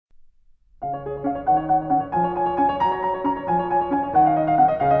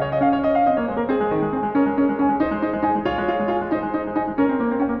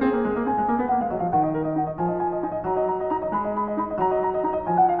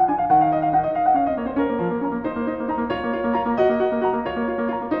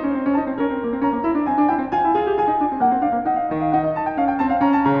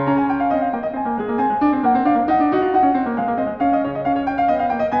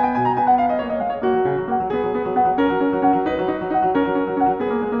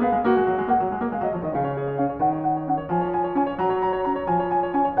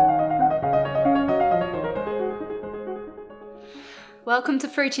Welcome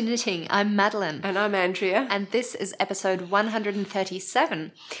to Fruity Knitting. I'm Madeline. And I'm Andrea. And this is episode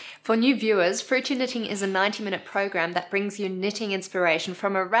 137. For new viewers, Fruity Knitting is a 90-minute program that brings you knitting inspiration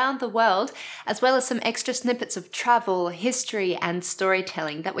from around the world, as well as some extra snippets of travel, history, and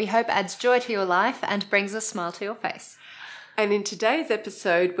storytelling that we hope adds joy to your life and brings a smile to your face. And in today's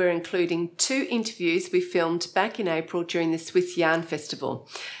episode, we're including 2 interviews we filmed back in April during the Swiss Yarn Festival.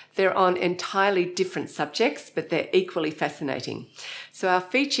 They're on entirely different subjects, but they're equally fascinating. So our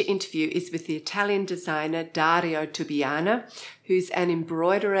feature interview is with the Italian designer Dario Tubiana, who's an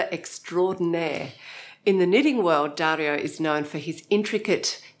embroiderer extraordinaire. In the knitting world, Dario is known for his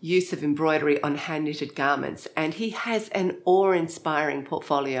intricate use of embroidery on hand-knitted garments, and he has an awe-inspiring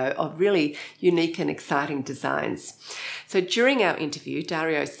portfolio of really unique and exciting designs. So during our interview,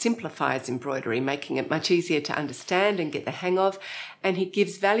 Dario simplifies embroidery, making it much easier to understand and get the hang of, and he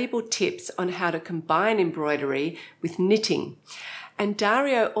gives valuable tips on how to combine embroidery with knitting. And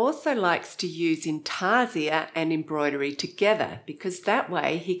Dario also likes to use intarsia and embroidery together, because that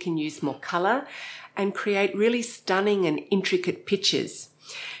way he can use more colour and create really stunning and intricate pictures.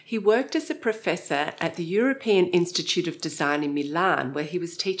 He worked as a professor at the European Institute of Design in Milan, where he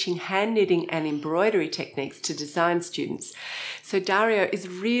was teaching hand knitting and embroidery techniques to design students. So Dario is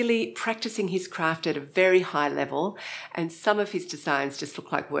really practicing his craft at a very high level, and some of his designs just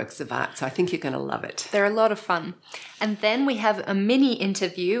look like works of art. So I think you're going to love it. They're a lot of fun. And then we have a mini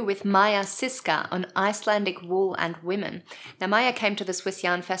interview with Maja Siska on Icelandic wool and women. Now, Maja came to the Swiss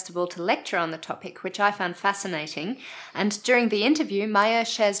Yarn Festival to lecture on the topic, which I found fascinating. And during the interview, Maja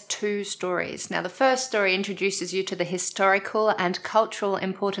shares 2 stories. Now, the first story introduces you to the historical and cultural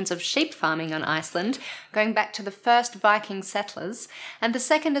importance of sheep farming on Iceland, going back to the first Viking settlers. And the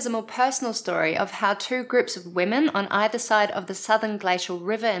second is a more personal story of how 2 groups of women on either side of the southern glacial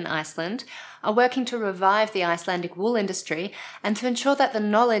river in Iceland are working to revive the Icelandic wool industry and to ensure that the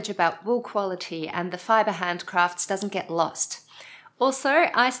knowledge about wool quality and the fibre handcrafts doesn't get lost. Also,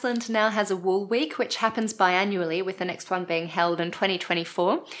 Iceland now has a wool week, which happens biannually, with the next one being held in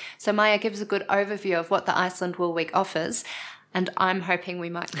 2024. So Maja gives a good overview of what the Iceland Wool Week offers, and I'm hoping we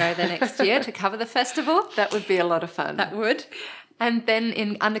might go there next year to cover the festival. That would be a lot of fun. That would. And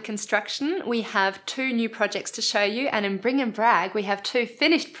then under construction, we have 2 new projects to show you. And in Bring and Brag, we have 2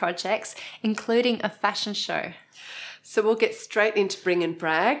 finished projects, including a fashion show. So we'll get straight into Bring and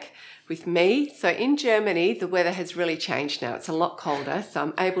Brag with me. So in Germany, the weather has really changed now. It's a lot colder, so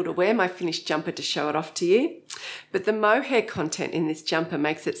I'm able to wear my finished jumper to show it off to you. But the mohair content in this jumper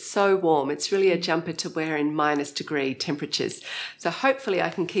makes it so warm. It's really a jumper to wear in -degree temperatures. So hopefully I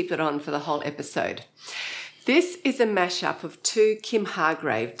can keep it on for the whole episode. This is a mashup of 2 Kim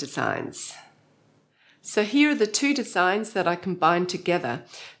Hargreaves designs. So here are the 2 designs that I combined together.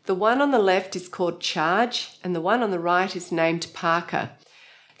 The one on the left is called Charge, and the one on the right is named Parker.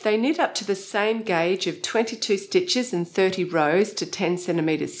 They knit up to the same gauge of 22 stitches and 30 rows to 10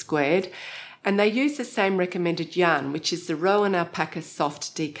 centimetres squared, and they use the same recommended yarn, which is the Rowan Alpaca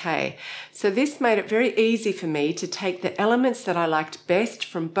Soft DK. So this made it very easy for me to take the elements that I liked best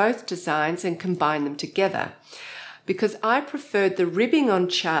from both designs and combine them together, because I preferred the ribbing on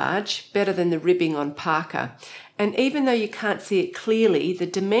Charge better than the ribbing on Parker. And even though you can't see it clearly,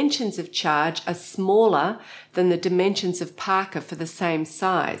 the dimensions of Charge are smaller than the dimensions of Parker for the same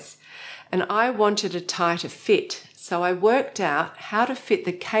size. And I wanted a tighter fit, so I worked out how to fit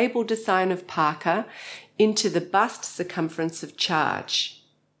the cable design of Parker into the bust circumference of Charge.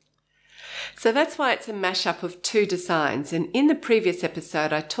 So that's why it's a mashup of 2 designs. And in the previous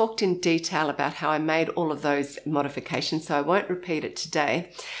episode, I talked in detail about how I made all of those modifications, so I won't repeat it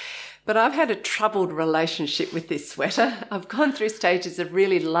today. But I've had a troubled relationship with this sweater. I've gone through stages of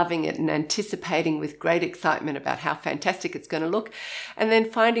really loving it and anticipating with great excitement about how fantastic it's going to look, and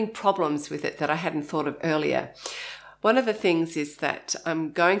then finding problems with it that I hadn't thought of earlier. One of the things is that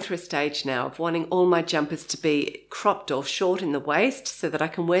I'm going through a stage now of wanting all my jumpers to be cropped or short in the waist so that I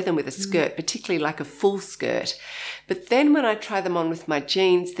can wear them with a skirt, particularly like a full skirt. But then when I try them on with my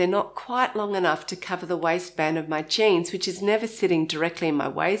jeans, they're not quite long enough to cover the waistband of my jeans, which is never sitting directly in my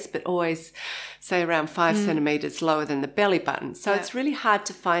waist, but always, say, around 5 centimetres lower than the belly button. So it's really hard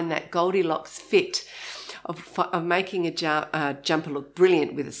to find that Goldilocks fit of making a jumper look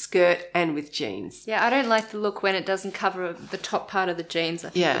brilliant with a skirt and with jeans. Yeah, I don't like the look when it doesn't cover the top part of the jeans. I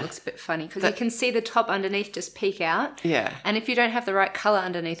think it looks a bit funny because you can see the top underneath just peek out. Yeah. And if you don't have the right colour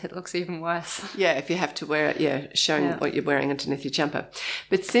underneath, it looks even worse. Yeah, if you have to wear it, showing what you're wearing underneath your jumper.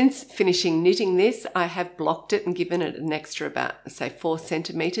 But since finishing knitting this, I have blocked it and given it an extra about, say, 4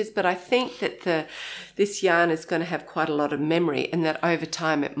 centimetres. But I think that this yarn is going to have quite a lot of memory and that over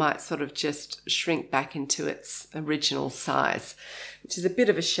time it might sort of just shrink back in into its original size, which is a bit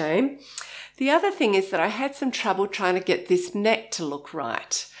of a shame. The other thing is that I had some trouble trying to get this neck to look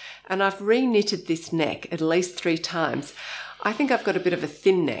right. And I've re-knitted this neck at least 3 times. I think I've got a bit of a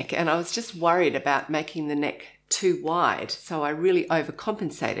thin neck, and I was just worried about making the neck too wide, so I really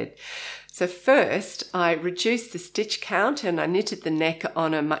overcompensated. So first I reduced the stitch count and I knitted the neck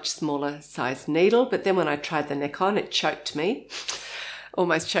on a much smaller size needle, but then when I tried the neck on, it choked me.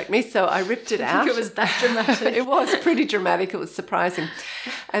 Almost choked me, so I ripped it out. I think it was that dramatic. It was pretty dramatic. It was surprising.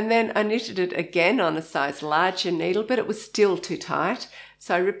 And then I knitted it again on a size larger needle, but it was still too tight,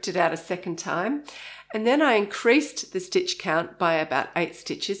 so I ripped it out a second time. And then I increased the stitch count by about 8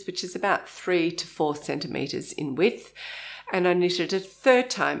 stitches, which is about 3 to 4 centimetres in width. And I knitted it a third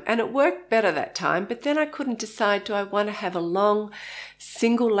time, and it worked better that time, but then I couldn't decide, do I want to have a long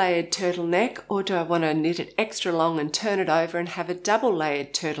single layered turtleneck, or do I want to knit it extra long and turn it over and have a double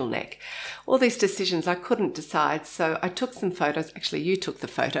layered turtleneck? All these decisions I couldn't decide, so I took some photos. Actually, you took the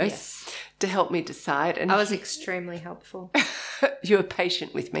photos. Yes. To help me decide. And I was extremely helpful. You were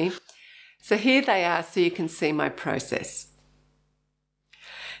patient with me. So here they are, so you can see my process.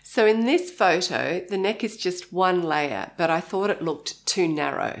 So in this photo, the neck is just one layer, but I thought it looked too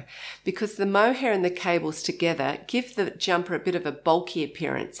narrow because the mohair and the cables together give the jumper a bit of a bulky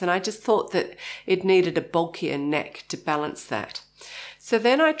appearance, and I just thought that it needed a bulkier neck to balance that. So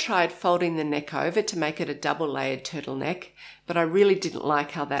then I tried folding the neck over to make it a double layered turtleneck, but I really didn't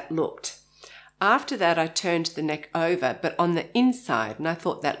like how that looked. After that, I turned the neck over, but on the inside, and I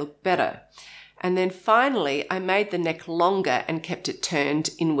thought that looked better. And then finally, I made the neck longer and kept it turned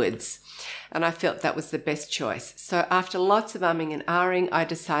inwards. And I felt that was the best choice. So after lots of umming and ahhing, I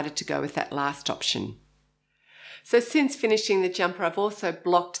decided to go with that last option. So since finishing the jumper, I've also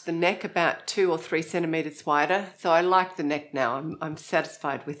blocked the neck about 2 or 3 centimetres wider. So I like the neck now. I'm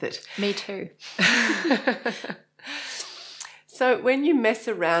satisfied with it. Me too. So when you mess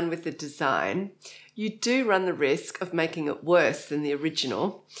around with the design, you do run the risk of making it worse than the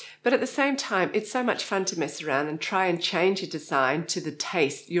original. But at the same time, it's so much fun to mess around and try and change your design to the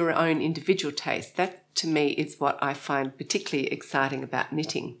taste, your own individual taste. That, to me, is what I find particularly exciting about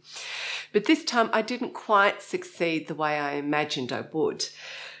knitting. But this time, I didn't quite succeed the way I imagined I would.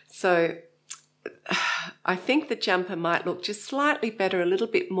 So I think the jumper might look just slightly better, a little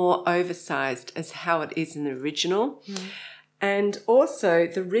bit more oversized as how it is in the original. And also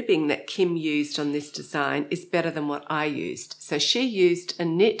the ribbing that Kim used on this design is better than what I used. So she used a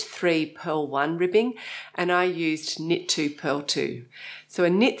knit 3 purl 1 ribbing and I used knit 2 purl 2. So a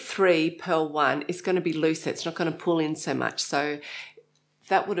knit 3 purl 1 is going to be looser. It's not going to pull in so much. So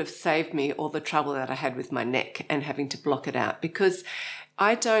that would have saved me all the trouble that I had with my neck and having to block it out, because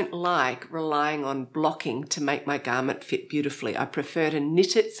I don't like relying on blocking to make my garment fit beautifully. I prefer to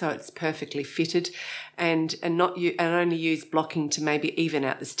knit it so it's perfectly fitted and only use blocking to maybe even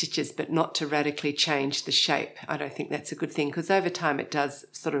out the stitches, but not to radically change the shape. I don't think that's a good thing, because over time it does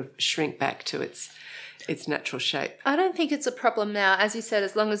sort of shrink back to its natural shape. I don't think it's a problem now, as you said,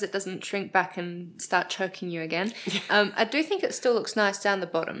 as long as it doesn't shrink back and start choking you again. I do think it still looks nice down the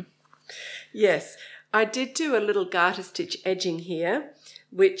bottom. Yes, I did do a little garter stitch edging here,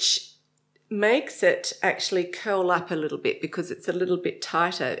 which makes it actually curl up a little bit because it's a little bit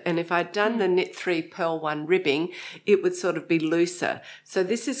tighter. And if I'd done the knit 3 purl 1 ribbing, it would sort of be looser. So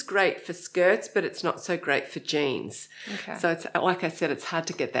this is great for skirts, but it's not so great for jeans. Okay. So it's, like I said, it's hard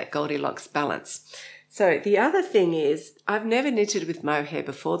to get that Goldilocks balance. So the other thing is, I've never knitted with mohair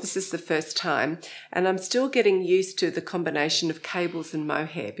before. This is the first time, and I'm still getting used to the combination of cables and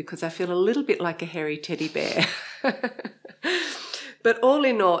mohair because I feel a little bit like a hairy teddy bear. But all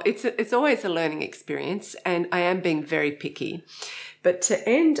in all, it's always a learning experience, and I am being very picky. But to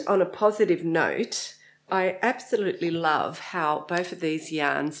end on a positive note, I absolutely love how both of these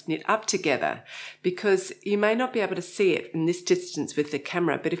yarns knit up together, because you may not be able to see it in this distance with the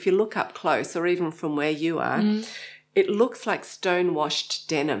camera, but if you look up close or even from where you are, it looks like stone-washed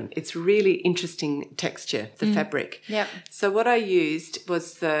denim. It's really interesting texture, the fabric. Yeah. So what I used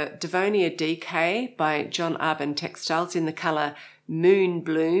was the Devonia DK by John Arbon Textiles in the colour Moon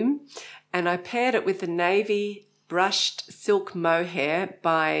Bloom, and I paired it with the navy brushed silk mohair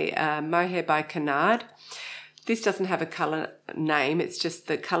by Canard. This doesn't have a colour name, it's just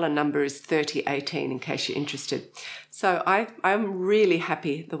the colour number is 3018 in case you're interested. So I'm really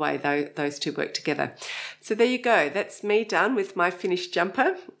happy the way those two work together. So there you go, that's me done with my finished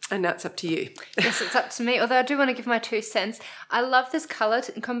jumper. And now it's up to you. Yes, it's up to me, although I do want to give my 2 cents. I love this colour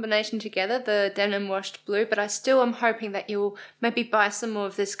combination together, the denim washed blue, but I still am hoping that you'll maybe buy some more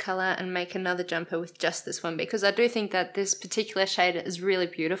of this colour and make another jumper with just this one, because I do think that this particular shade is really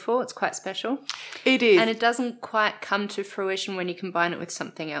beautiful. It's quite special. It is. And it doesn't quite come to fruition when you combine it with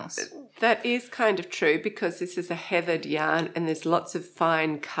something else. That is kind of true, because this is a heathered yarn and there's lots of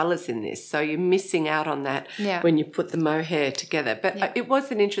fine colours in this. So you're missing out on that when you put the mohair together. But it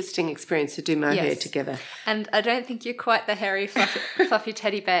was an interesting experience to do mohair together. And I don't think you're quite the hairy, fluffy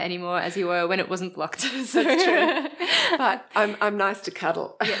teddy bear anymore as you were when it wasn't blocked. So. That's true. But I'm nice to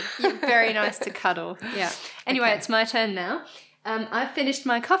cuddle. Yeah, you're very nice to cuddle. Yeah. Anyway, It's my turn now. I finished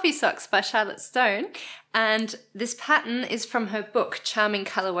my coffee socks by Charlotte Stone, and this pattern is from her book, Charming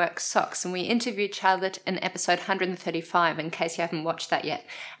Colourwork Socks, and we interviewed Charlotte in episode 135, in case you haven't watched that yet.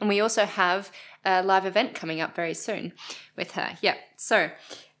 And we also have a live event coming up very soon with her. Yeah, so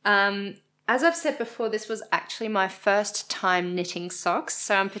as I've said before, this was actually my first time knitting socks,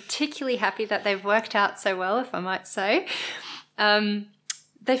 so I'm particularly happy that they've worked out so well, if I might say.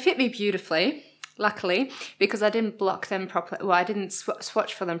 They fit me beautifully. Luckily, because I didn't block them properly. Well, I didn't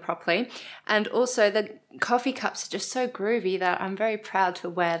swatch for them properly. And also the coffee cups are just so groovy that I'm very proud to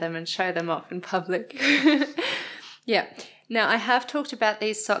wear them and show them off in public. Yeah. Now, I have talked about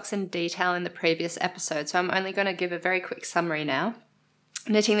these socks in detail in the previous episode, so I'm only going to give a very quick summary now.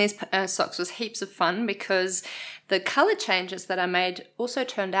 Knitting these socks was heaps of fun because the colour changes that I made also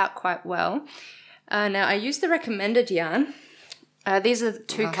turned out quite well. Now, I used the recommended yarn. These are the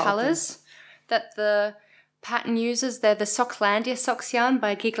 2 colours that the pattern uses. They're the Socklandia Socks yarn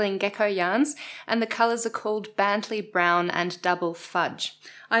by Giggling Gecko Yarns, and the colours are called Bantley Brown and Double Fudge.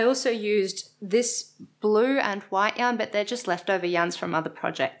 I also used this blue and white yarn, but they're just leftover yarns from other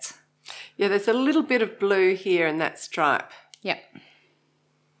projects. Yeah, there's a little bit of blue here in that stripe. Yeah.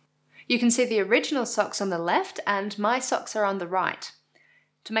 You can see the original socks on the left, and my socks are on the right.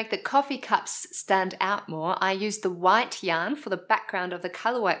 To make the coffee cups stand out more, I used the white yarn for the background of the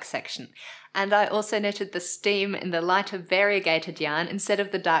colourwork section, and I also knitted the steam in the lighter variegated yarn instead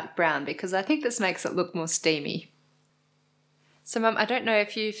of the dark brown, because I think this makes it look more steamy. So Mum, I don't know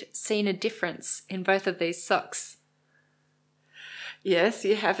if you've seen a difference in both of these socks. Yes,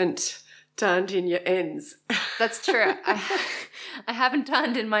 you haven't darned in your ends. That's true. I haven't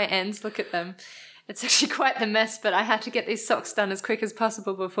darned in my ends, look at them. It's actually quite the mess, but I had to get these socks done as quick as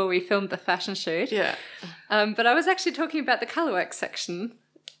possible before we filmed the fashion shoot. Yeah. But I was actually talking about the colourwork section.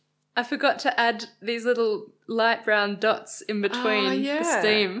 I forgot to add these little light brown dots in between the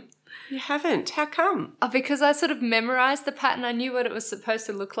steam. You haven't? How come? Because I sort of memorised the pattern. I knew what it was supposed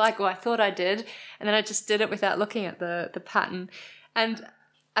to look like, or I thought I did, and then I just did it without looking at the pattern. And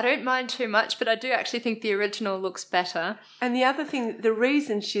I don't mind too much, but I do actually think the original looks better. And the other thing, the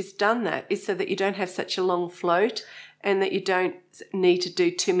reason she's done that is so that you don't have such a long float and that you don't need to do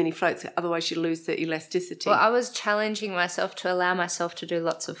too many floats, otherwise you lose the elasticity. Well, I was challenging myself to allow myself to do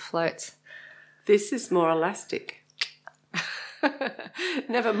lots of floats. This is more elastic.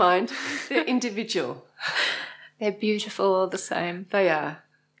 Never mind. They're individual. They're beautiful all the same. They are.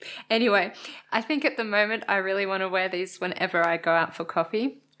 Anyway, I think at the moment I really want to wear these whenever I go out for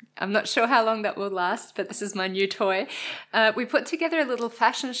coffee. I'm not sure how long that will last, but this is my new toy. We put together a little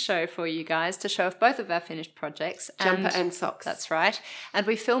fashion show for you guys to show off both of our finished projects. Jumper and socks. That's right. And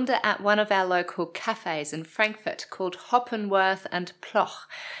we filmed it at one of our local cafes in Frankfurt called Hoppenworth and Ploch.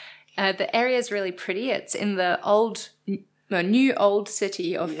 The area is really pretty. It's in the new old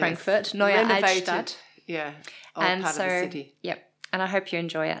city of Frankfurt, Neue Altstadt. Yeah, old part of the city. Yep. And I hope you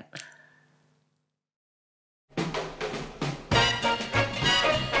enjoy it.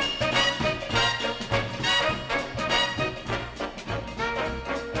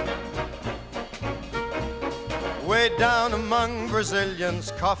 Way down among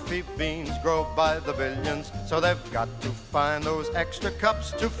Brazilians, coffee beans grow by the billions, so they've got to find those extra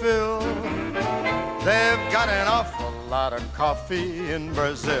cups to fill. They've got an awful lot of coffee in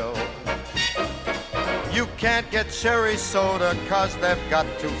Brazil. You can't get cherry soda, 'cause they've got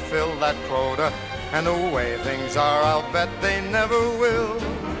to fill that quota. And the way things are, I'll bet they never will.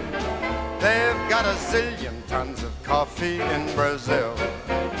 They've got a zillion tons of coffee in Brazil.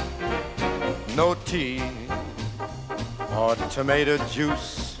 No tea or tomato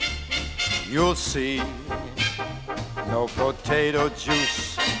juice, you'll see. No potato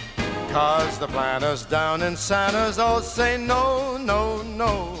juice, 'cause the planters down in Santa's all say no, no,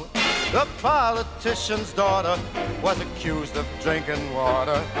 no. The politician's daughter was accused of drinking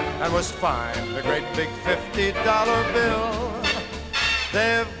water and was fined a great big $50 bill.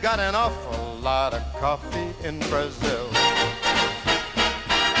 They've got an awful lot of coffee in Brazil.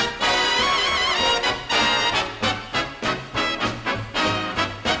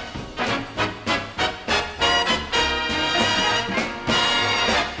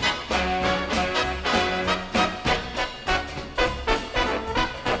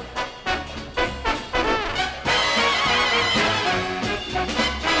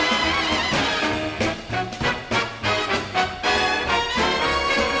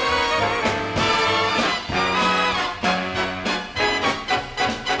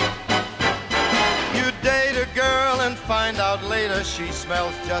 water, she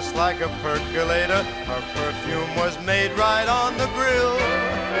smells just like a percolator. Her perfume was made right on the grill.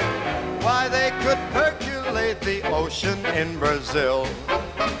 Why, they could percolate the ocean in Brazil.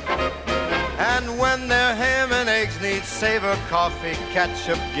 And when their ham and eggs need savor, coffee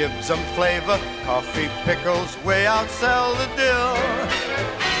ketchup gives them flavor. Coffee pickles way outsell the dill.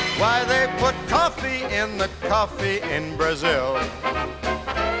 Why, they put coffee in the coffee in Brazil.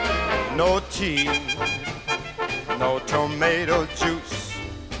 No tea, no tomato juice,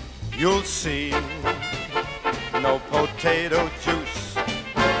 you'll see. No potato juice.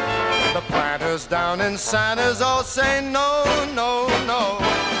 The planters down in Santa's all say no, no, no.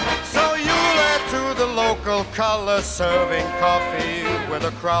 So you'll add to the local color, serving coffee with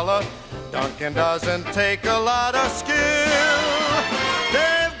a crawler. Dunkin' doesn't take a lot of skill.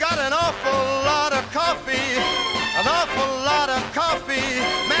 They've got an awful lot of coffee, an awful lot of coffee.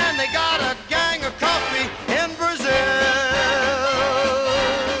 Man, they got a gang of coffee in Brazil.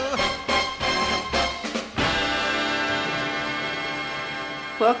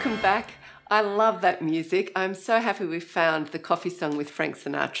 Welcome back. I love that music. I'm so happy we found the coffee song with Frank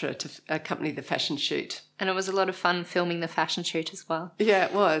Sinatra to accompany the fashion shoot. And it was a lot of fun filming the fashion shoot as well. Yeah,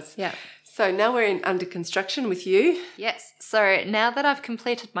 it was. Yeah. So now we're in under construction with you. Yes. So now that I've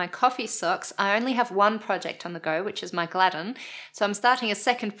completed my coffee socks, I only have one project on the go, which is my Gladden. So I'm starting a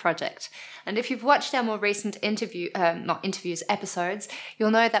second project. And if you've watched our more recent episodes,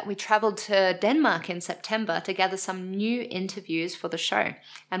 you'll know that we travelled to Denmark in September to gather some new interviews for the show.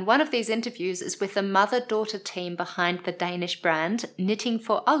 And one of these interviews is with the mother-daughter team behind the Danish brand Knitting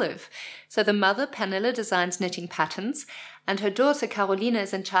for Olive. So the mother, Pernille, designs knitting patterns, and her daughter, Carolina,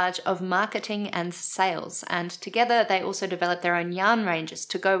 is in charge of marketing and sales. And together they also develop their own yarn ranges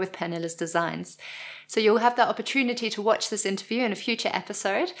to go with Pernille's designs. So you'll have the opportunity to watch this interview in a future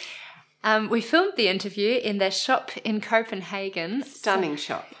episode. We filmed the interview in their shop in Copenhagen. Stunning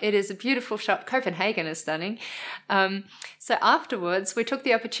shop. It is a beautiful shop. Copenhagen is stunning. So afterwards, we took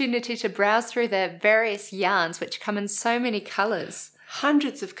the opportunity to browse through their various yarns, which come in so many colours.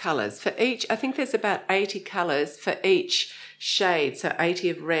 Hundreds of colours for each. I think there's about 80 colours for each shade. So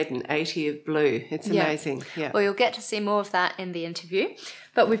 80 of red and 80 of blue. It's amazing. Yeah. Well, you'll get to see more of that in the interview.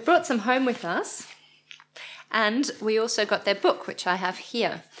 But we've brought some home with us. And we also got their book, which I have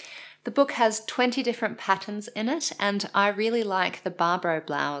here. The book has 20 different patterns in it, and I really like the Barbroe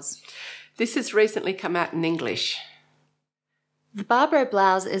blouse. This has recently come out in English. The Barbroe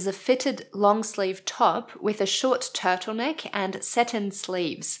blouse is a fitted long-sleeve top with a short turtleneck and set-in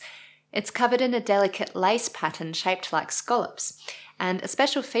sleeves. It's covered in a delicate lace pattern shaped like scallops, and a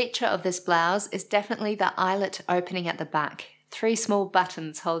special feature of this blouse is definitely the eyelet opening at the back. 3 small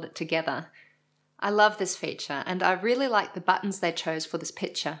buttons hold it together. I love this feature, and I really like the buttons they chose for this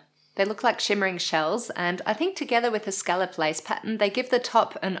picture. They look like shimmering shells, and I think together with the scallop lace pattern, they give the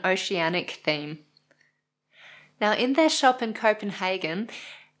top an oceanic theme. Now, in their shop in Copenhagen,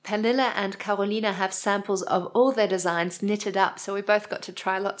 Pernille and Carolina have samples of all their designs knitted up, so we both got to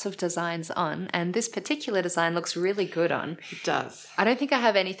try lots of designs on, and this particular design looks really good on. It does. I don't think I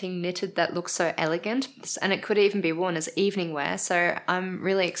have anything knitted that looks so elegant, and it could even be worn as evening wear, so I'm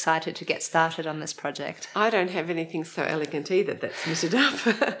really excited to get started on this project. I don't have anything so elegant either that's knitted up.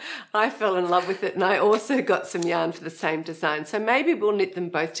 I fell in love with it, and I also got some yarn for the same design, so maybe we'll knit them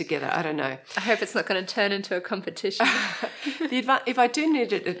both together. I don't know. I hope it's not going to turn into a competition. If I do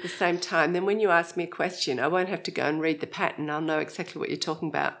knit it at the same time, then when you ask me a question, I won't have to go and read the pattern. I'll know exactly what you're talking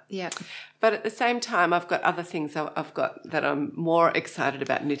about. Yeah. But at the same time, I've got other things I've got that I'm more excited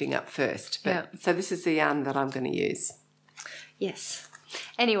about knitting up first. So this is the yarn that I'm going to use. Yes.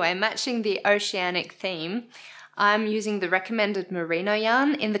 Anyway, matching the oceanic theme, I'm using the recommended Merino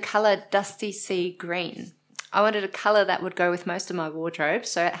yarn in the colour Dusty Sea Green. I wanted a colour that would go with most of my wardrobe,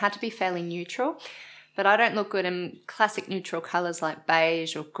 so it had to be fairly neutral. But I don't look good in classic neutral colours like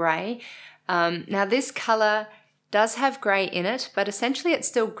beige or grey. Now this colour does have grey in it, but essentially it's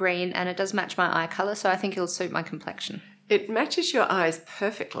still green and it does match my eye colour, so I think it'll suit my complexion. It matches your eyes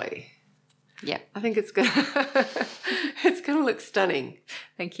perfectly. Yeah. I think it's gonna look stunning.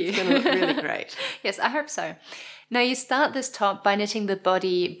 Thank you. It's gonna look really great. Yes, I hope so. Now you start this top by knitting the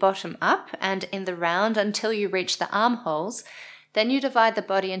body bottom up and in the round until you reach the armholes. Then you divide the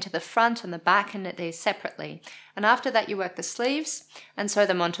body into the front and the back and knit these separately. And after that you work the sleeves and sew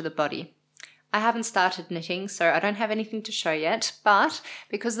them onto the body. I haven't started knitting, so I don't have anything to show yet, but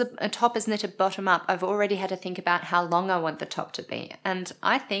because the top is knitted bottom up, I've already had to think about how long I want the top to be. And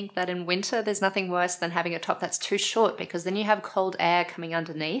I think that in winter there's nothing worse than having a top that's too short, because then you have cold air coming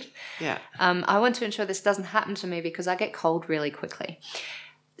underneath. Yeah. I want to ensure this doesn't happen to me because I get cold really quickly.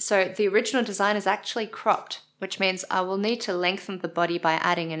 So the original design is actually cropped, which means I will need to lengthen the body by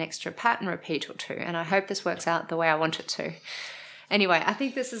adding an extra pattern repeat or two, and I hope this works out the way I want it to. Anyway, I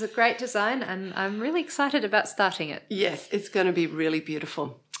think this is a great design and I'm really excited about starting it. Yes, it's going to be really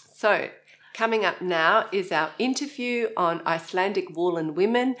beautiful. So, coming up now is our interview on Icelandic wool and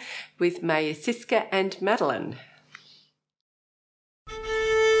women with Maja Siska and Madeline.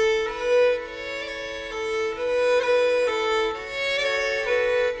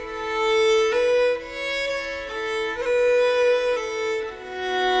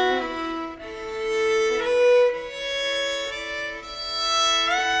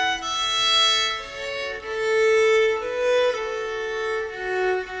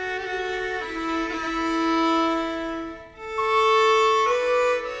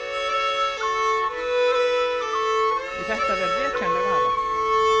 Þetta verður rekjanleg vara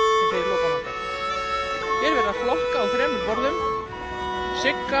sem fyrir lokan okkar. Hér verður að flokka á 3 borðum,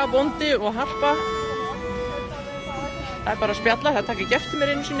 Sigga, Bondi og Harpa. Það er bara að spjalla, það takk ekki eftir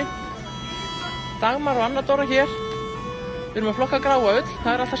mér einu sinni. Dagmar og Anna Dóra hér. Við erum að flokka gráa ull,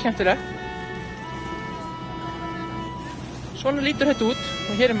 það er alltaf skemmtilegt. Svona lítur þetta út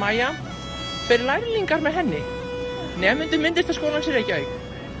og hér er Maja. 2 lærlingar með henni. Nemendur myndlistaskólans í Reykjavík.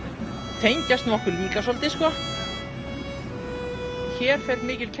 Tengjast nú okkur líka svolítið sko. Hér fer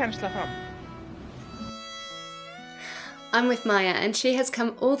mikil kennsla fram. I'm with Maja, and she has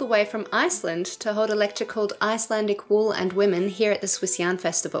come all the way from Iceland to hold a lecture called Icelandic Wool and Women here at the Swiss Yarn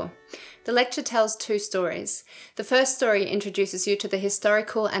Festival. The lecture tells 2 stories. The first story introduces you to the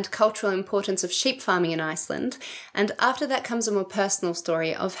historical and cultural importance of sheep farming in Iceland, and after that comes a more personal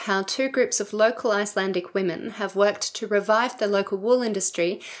story of how 2 groups of local Icelandic women have worked to revive the local wool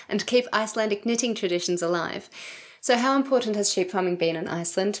industry and keep Icelandic knitting traditions alive. So how important has sheep farming been in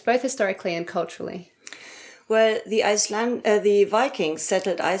Iceland, both historically and culturally? Well, the Vikings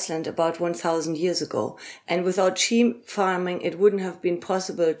settled Iceland about 1,000 years ago, and without sheep farming, it wouldn't have been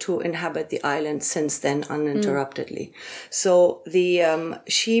possible to inhabit the island since then uninterruptedly. So the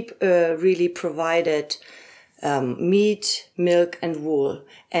sheep really provided meat, milk, and wool,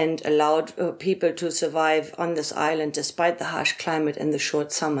 and allowed people to survive on this island despite the harsh climate and the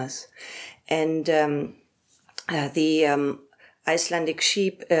short summers. And the Icelandic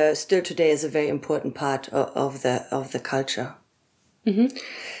sheep still today is a very important part of the culture. Mm-hmm.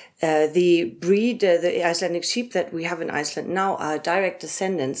 The breed, the Icelandic sheep that we have in Iceland now are direct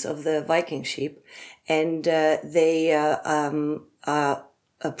descendants of the Viking sheep, and they are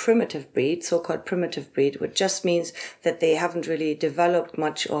a primitive breed, so-called primitive breed, which just means that they haven't really developed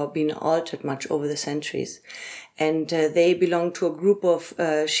much or been altered much over the centuries. And they belong to a group of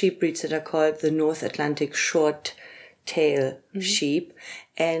sheep breeds that are called the North Atlantic short tail sheep,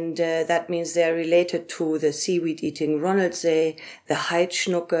 and that means they're related to the seaweed-eating Ronaldsay, the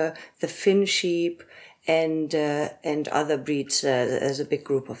Heidschnucke, the Finn sheep, and other breeds. There's a big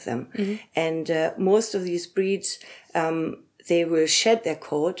group of them, and most of these breeds they will shed their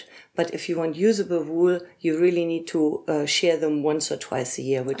coat, but if you want usable wool, you really need to shear them once or twice a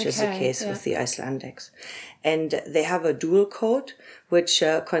year, which is the case with the Icelandics. And they have a dual coat, which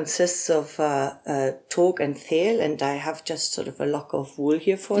consists of tog and thel, and I have just sort of a lock of wool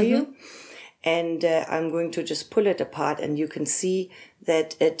here for you. And I'm going to just pull it apart, and you can see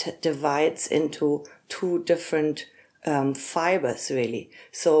that it divides into 2 different fibers, really.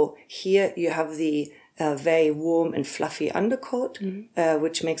 So here you have the very warm and fluffy undercoat,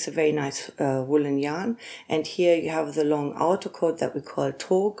 which makes a very nice woolen yarn. And here you have the long outer coat that we call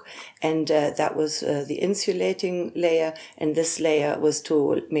tog, and that was the insulating layer, and this layer was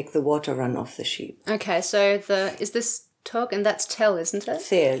to make the water run off the sheep. Okay, so is this tog, and that's tell, isn't it?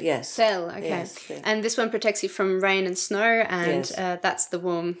 Thel, yes. Thel, okay. Yes, thel. And this one protects you from rain and snow, and that's the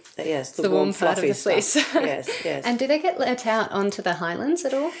warm. Yes, the warm part of the fleece. Yes, yes. And do they get let out onto the highlands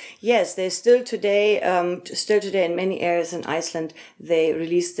at all? Yes, they still today in many areas in Iceland, they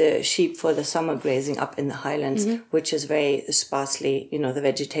release the sheep for the summer grazing up in the highlands, which is very sparsely, the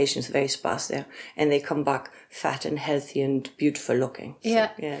vegetation is very sparse there, and they come back fat and healthy and beautiful looking. So, yeah.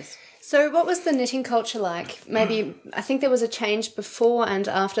 Yes. So what was the knitting culture like? Maybe, I think there was a change before and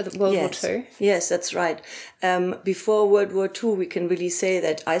after the World War II. Yes, that's right. Before World War II, we can really say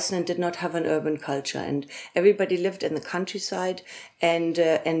that Iceland did not have an urban culture, and everybody lived in the countryside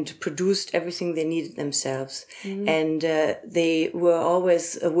and produced everything they needed themselves. And they were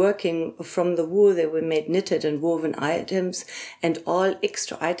always working from the wool. They were made knitted and woven items, and all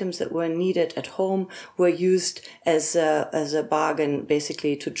extra items that were needed at home were used as a bargain,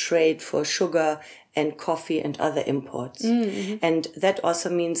 basically, to trade for sugar and coffee and other imports. And that also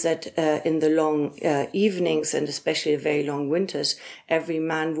means that in the long evenings, and especially the very long winters, every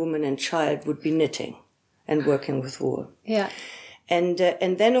man, woman and child would be knitting. and working with wool. Yeah. And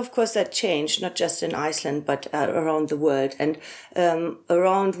then, of course, that changed, not just in Iceland, but around the world. And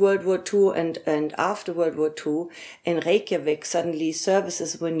around World War II and after World War II, in Reykjavik, suddenly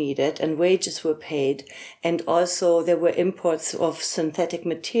services were needed and wages were paid. And also there were imports of synthetic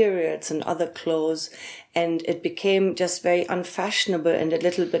materials and other clothes. And it became just very unfashionable and a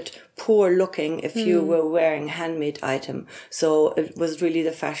little bit poor looking if you were wearing a handmade item. So it was really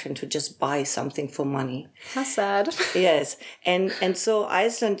the fashion to just buy something for money. How sad. Yes. And so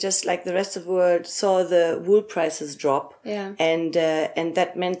Iceland, just like the rest of the world, saw the wool prices drop. Yeah. And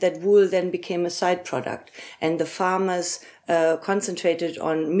that meant that wool then became a side product. And the farmers concentrated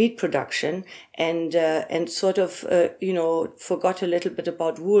on meat production and sort of, forgot a little bit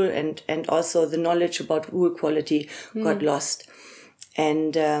about wool and also the knowledge about wool quality got lost.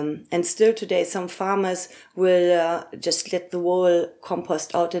 And still today, some farmers will just let the wool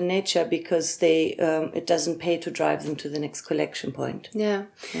compost out in nature because it doesn't pay to drive them to the next collection point. Yeah.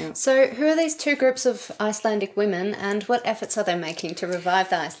 So who are these two groups of Icelandic women and what efforts are they making to revive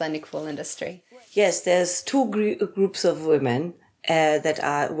the Icelandic wool industry? Yes, there's two groups of women that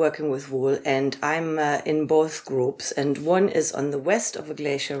are working with wool, and I'm in both groups, and one is on the west of a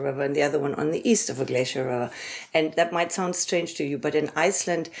glacier river and the other one on the east of a glacier river. And that might sound strange to you, but in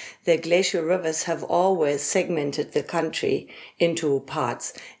Iceland, the glacier rivers have always segmented the country into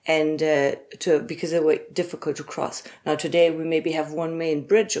parts and because they were difficult to cross. Now today we maybe have one main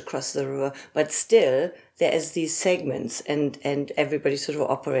bridge across the river, but still there is these segments and everybody sort of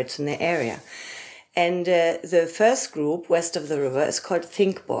operates in their area. And the first group west of the river is called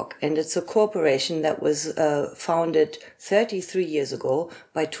Thinkborg, and it's a corporation that was founded 33 years ago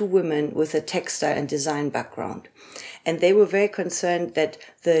by two women with a textile and design background. And they were very concerned that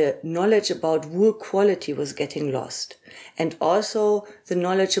the knowledge about wool quality was getting lost, and also the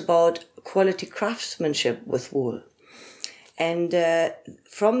knowledge about quality craftsmanship with wool. And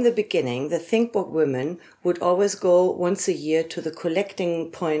from the beginning, the Thinkborg women would always go once a year to the collecting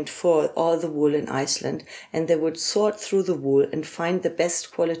point for all the wool in Iceland, and they would sort through the wool and find the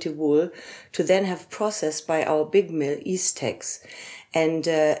best quality wool to then have processed by our big mill, Eastex. And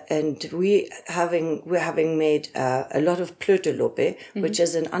we're having made a lot of plötulope, which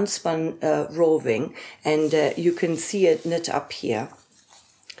is an unspun roving, and you can see it knit up here.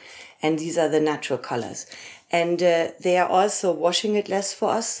 And these are the natural colors. And they are also washing it less for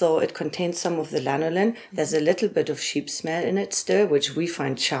us, so it contains some of the lanolin. There's a little bit of sheep smell in it still, which we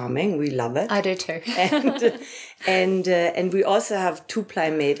find charming. We love it. I do too. and we also have 2-ply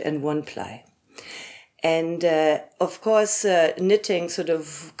made and 1-ply. And of course, knitting sort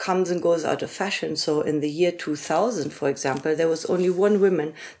of comes and goes out of fashion. So in the year 2000, for example, there was only one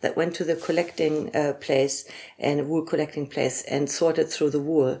woman that went to the collecting place and wool collecting place and sorted through the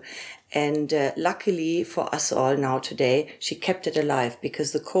wool. And luckily for us all now today, she kept it alive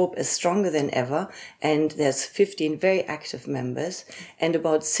because the co-op is stronger than ever. And there's 15 very active members and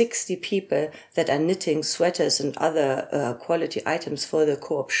about 60 people that are knitting sweaters and other quality items for the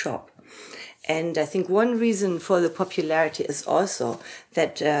co-op shop. And I think one reason for the popularity is also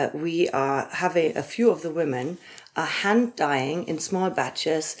that we are having a few of the women are hand dyeing in small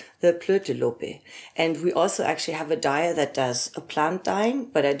batches the plötulope. And we also actually have a dyer that does a plant dyeing,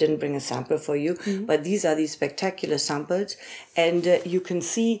 but I didn't bring a sample for you. But these are these spectacular samples. And you can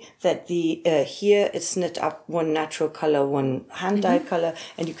see that here it's knit up one natural color, one hand dyed color.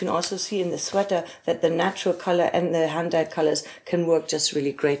 And you can also see in the sweater that the natural color and the hand dyed colors can work just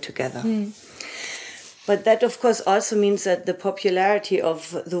really great together. But that, of course, also means that the popularity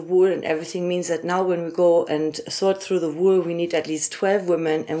of the wool and everything means that now when we go and sort through the wool, we need at least 12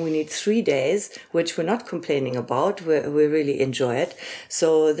 women and we need 3 days, which we're not complaining about. We really enjoy it.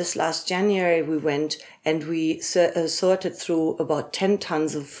 So this last January, we went and we sorted through about 10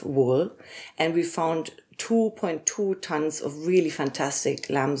 tons of wool, and we found 2.2 tons of really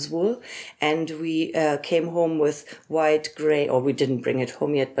fantastic lamb's wool, and we came home with white, grey, or we didn't bring it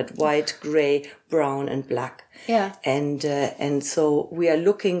home yet, but white, grey, brown and black. Yeah. And so we are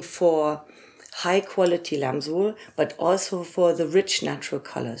looking for high quality lamb's wool, but also for the rich natural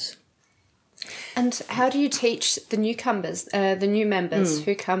colors. And how do you teach the newcomers, the new members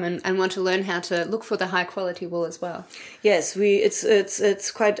who come and want to learn how to look for the high quality wool as well? Yes,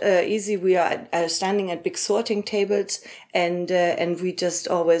 it's quite easy. We are standing at big sorting tables, and we just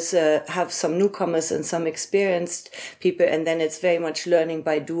always have some newcomers and some experienced people, and then it's very much learning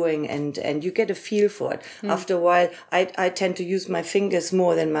by doing, and you get a feel for it. After a while, I tend to use my fingers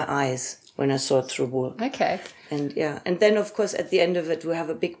more than my eyes when I sort through wool. Okay. And then of course at the end of it we have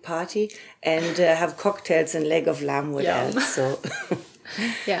a big party and have cocktails and leg of lamb with us. So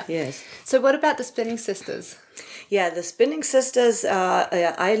Yeah. Yes. So what about the Spinning Sisters? Yeah, the Spinning Sisters,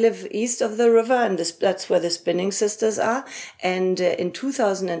 I live east of the river, and that's where the Spinning Sisters are. And in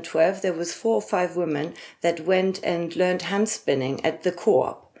 2012, there was 4 or 5 women that went and learned hand spinning at the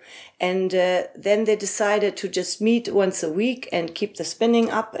co-op. And then they decided to just meet once a week and keep the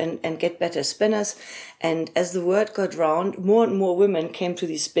spinning up and get better spinners. And as the word got round, more and more women came to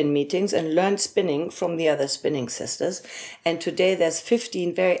these spin meetings and learned spinning from the other Spinning Sisters. And today there's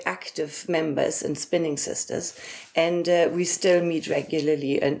 15 very active members in Spinning Sisters. And we still meet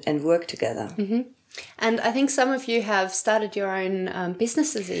regularly and work together. Mm-hmm. And I think some of you have started your own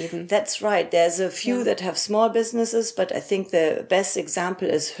businesses even. That's right. There's a few that have small businesses, but I think the best example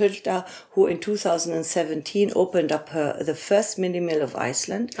is Hulda, who in 2017 opened up the first mini mill of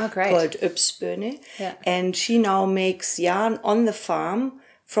Iceland, called Uppspöni. Yeah. And she now makes yarn on the farm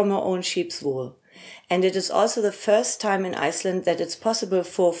from her own sheep's wool. And it is also the first time in Iceland that it's possible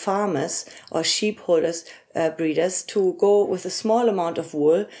for farmers or sheep holders, breeders, to go with a small amount of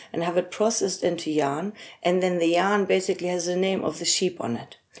wool and have it processed into yarn. And then the yarn basically has the name of the sheep on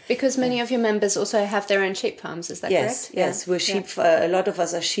it. Because many of your members also have their own sheep farms, is that correct? Yes, we're sheep. A lot of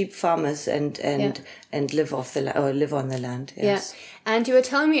us are sheep farmers and live off live on the land. Yes. Yeah. And you were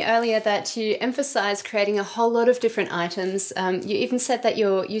telling me earlier that you emphasize creating a whole lot of different items. You even said that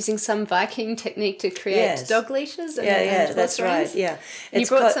you're using some Viking technique to create dog leashes. And that's right. Yeah, you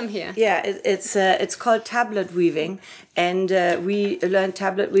brought some here. Yeah, it's called tablet weaving, and we learned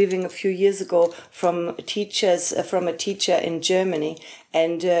tablet weaving a few years ago from a teacher in Germany.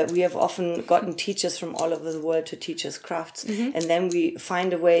 And we have often gotten teachers from all over the world to teach us crafts. Mm-hmm. And then we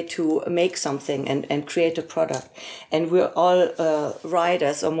find a way to make something and create a product. And we're all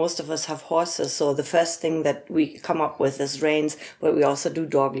riders, or most of us have horses. So the first thing that we come up with is reins, but we also do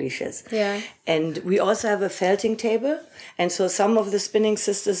dog leashes. Yeah. And we also have a felting table. And so some of the Spinning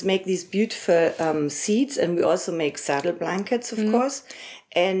Sisters make these beautiful seats, and we also make saddle blankets, of course.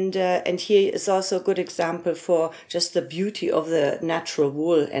 And here is also a good example for just the beauty of the natural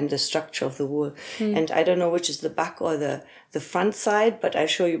wool and the structure of the wool. And I don't know which is the back or the front side, but I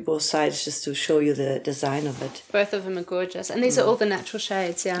show you both sides just to show you the design of it. Both of them are gorgeous. And these are all the natural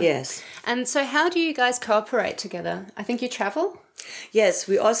shades, yeah? Yes. And so how do you guys cooperate together? I think you travel? Yes,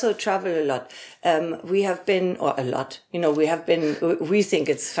 we also travel a lot. We have been, or a lot, we think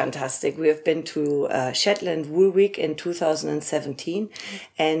it's fantastic. We have been to Shetland Wool Week in 2017.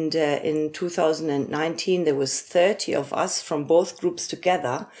 And in 2019, there was 30 of us from both groups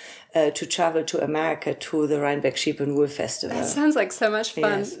together to travel to America to the Rhinebeck Sheep and Wool Festival. That sounds like so much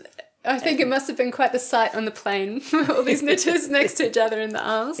fun. Yes. I think it must have been quite the sight on the plane, all these knitters next to each other in the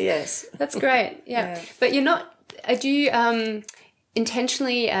aisles. Yes. That's great, yeah. But you're not, do you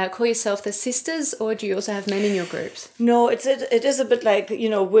intentionally call yourself the sisters, or do you also have men in your groups? No, it is a bit like,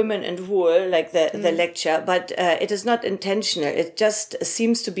 women and wool, like the lecture, but it is not intentional. It just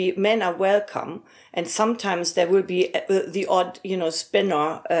seems to be men are welcome. And sometimes there will be the odd,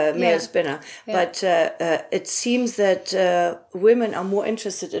 spinner, male spinner. Yeah. But it seems that women are more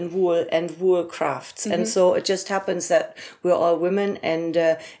interested in wool and wool crafts. Mm-hmm. And so it just happens that we're all women, and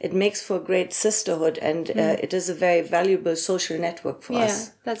it makes for a great sisterhood. And it is a very valuable social network for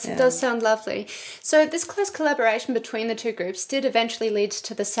us. It does sound lovely. So this close collaboration between the two groups did eventually lead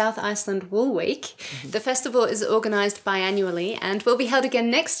to the South Iceland Wool Week. Mm-hmm. The festival is organised biannually and will be held again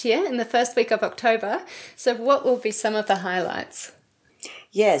next year in the first week of October. So what will be some of the highlights?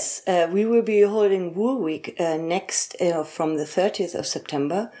 Yes, we will be holding Wool Week next from the 30th of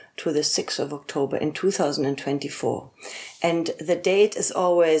September to the 6th of October in 2024. And the date is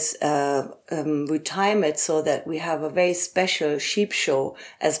always, we time it so that we have a very special sheep show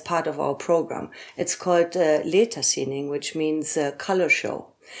as part of our program. It's called Letarsýning, which means color show.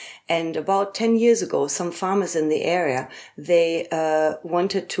 And about 10 years ago, some farmers in the area, they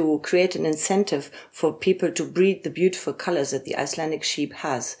wanted to create an incentive for people to breed the beautiful colors that the Icelandic sheep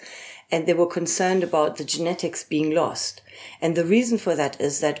has. And they were concerned about the genetics being lost. And the reason for that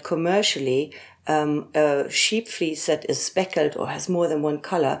is that commercially, a sheep fleece that is speckled or has more than one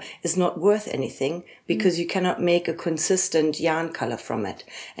color is not worth anything because you cannot make a consistent yarn color from it.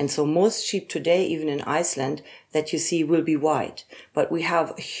 And so most sheep today, even in Iceland, that you see will be white, but we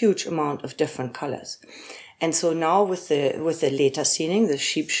have a huge amount of different colors. And so now with the Letarsýning, the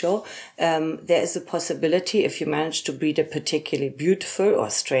sheep show, there is a possibility, if you manage to breed a particularly beautiful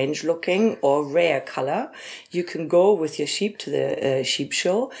or strange looking or rare color, you can go with your sheep to the sheep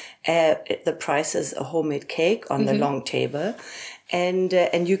show. The price is a homemade cake on the long table. And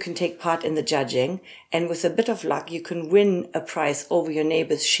you can take part in the judging. And with a bit of luck, you can win a prize over your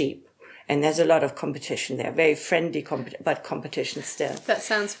neighbor's sheep. And there's a lot of competition there, very friendly, but competition still. That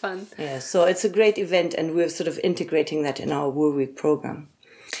sounds fun. Yeah, so it's a great event, and we're sort of integrating that in our Wool Week program.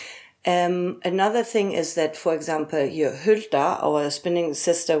 Another thing is that, for example, here Hulda, our spinning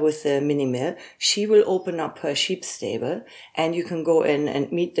sister with the mini mill, she will open up her sheep stable, and you can go in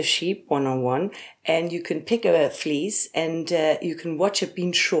and meet the sheep one-on-one, and you can pick a fleece, and you can watch it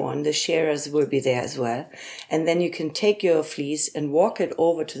being shorn. The shearers will be there as well. And then you can take your fleece and walk it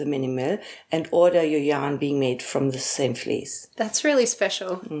over to the mini mill and order your yarn being made from the same fleece. That's really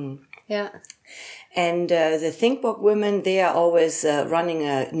special. Yeah. And the Thinkbook women, they are always running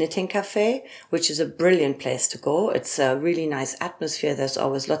a knitting cafe, which is a brilliant place to go. It's a really nice atmosphere. There's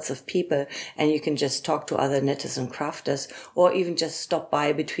always lots of people, and you can just talk to other knitters and crafters, or even just stop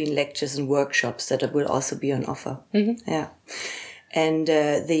by between lectures and workshops that will also be on offer. Yeah. And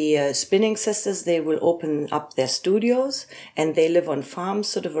the spinning sisters, they will open up their studios, and they live on farms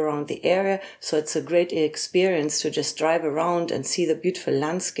sort of around the area. So it's a great experience to just drive around and see the beautiful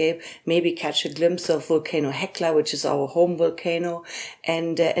landscape, maybe catch a glimpse of Volcano Hekla, which is our home volcano,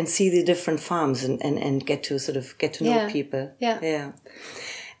 and see the different farms and get to know people. Yeah.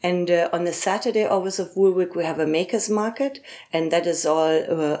 And on the Saturday, always of Wool Week, we have a makers market, and that is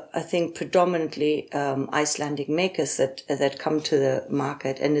all, I think, predominantly Icelandic makers that come to the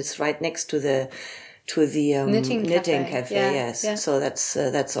market, and it's right next to the knitting cafe. Yes. Yeah. So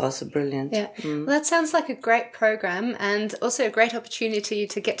that's also brilliant. Yeah. Well, that sounds like a great program, and also a great opportunity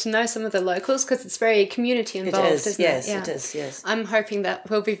to get to know some of the locals, because it's very community involved, isn't it? Yes, it is. Yes. I'm hoping that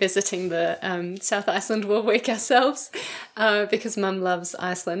we'll be visiting the South Iceland Wool Week ourselves, because Mum loves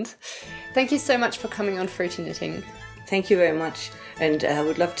Iceland. Thank you so much for coming on Fruity Knitting. Thank you very much, and I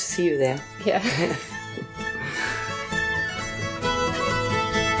would love to see you there. Yeah.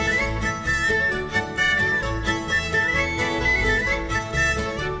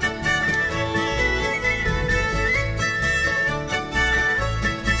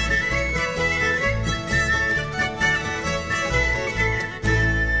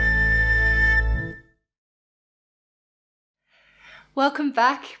 Welcome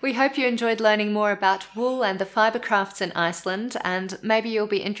back. We hope you enjoyed learning more about wool and the fibre crafts in Iceland, and maybe you'll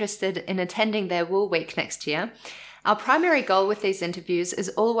be interested in attending their Wool Week next year. Our primary goal with these interviews is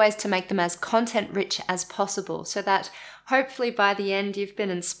always to make them as content-rich as possible, so that hopefully by the end you've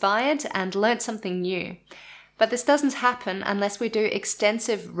been inspired and learnt something new. But this doesn't happen unless we do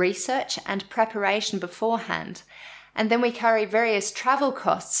extensive research and preparation beforehand, and then we carry various travel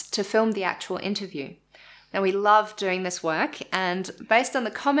costs to film the actual interview. Now, we love doing this work, and based on the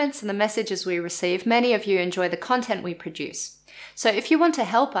comments and the messages we receive, many of you enjoy the content we produce. So if you want to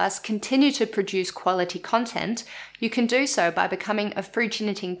help us continue to produce quality content, you can do so by becoming a Fruity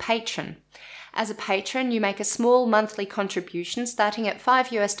Knitting patron. As a patron, you make a small monthly contribution starting at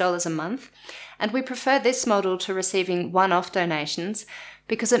 $5 a month, and we prefer this model to receiving one-off donations,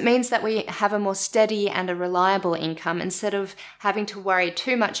 because it means that we have a more steady and a reliable income instead of having to worry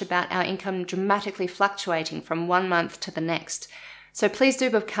too much about our income dramatically fluctuating from one month to the next. So please do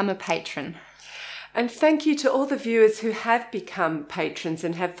become a patron. And thank you to all the viewers who have become patrons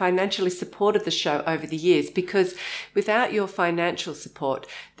and have financially supported the show over the years, because without your financial support,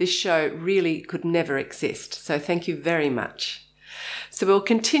 this show really could never exist. So thank you very much. So we'll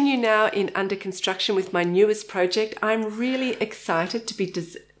continue now in under construction with my newest project. I'm really excited to be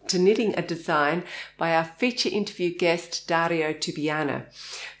knitting a design by our feature interview guest, Dario Tubiana.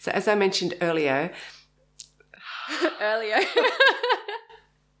 So as I mentioned earlier...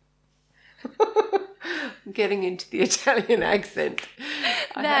 I'm getting into the Italian accent.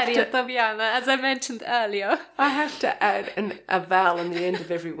 Dario Tubiana, as I mentioned earlier. I have to add a vowel on the end of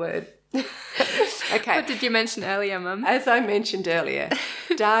every word. Okay. What did you mention earlier, Mum? As I mentioned earlier,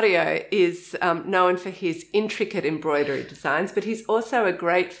 Dario is known for his intricate embroidery designs, but he's also a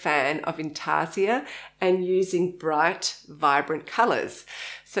great fan of intarsia and using bright, vibrant colours.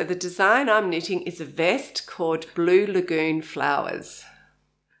 So the design I'm knitting is a vest called Blue Lagoon Flowers.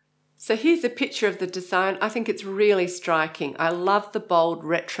 So here's a picture of the design. I think it's really striking. I love the bold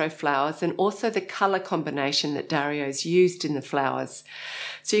retro flowers and also the colour combination that Dario's used in the flowers.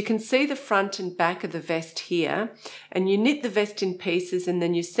 So you can see the front and back of the vest here, and you knit the vest in pieces and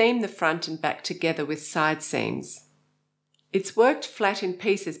then you seam the front and back together with side seams. It's worked flat in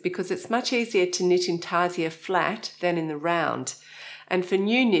pieces because it's much easier to knit intarsia flat than in the round. And for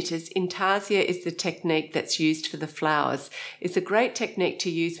new knitters, intarsia is the technique that's used for the flowers. It's a great technique to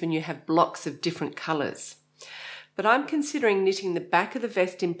use when you have blocks of different colours. But I'm considering knitting the back of the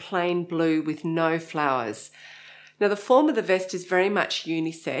vest in plain blue with no flowers. Now the form of the vest is very much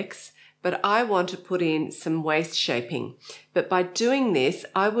unisex, but I want to put in some waist shaping. But by doing this,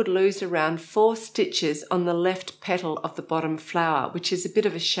 I would lose around 4 stitches on the left petal of the bottom flower, which is a bit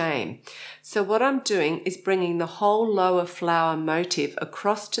of a shame. So what I'm doing is bringing the whole lower flower motif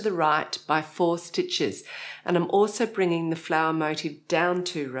across to the right by 4 stitches. And I'm also bringing the flower motif down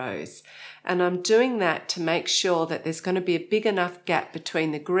 2 rows. And I'm doing that to make sure that there's going to be a big enough gap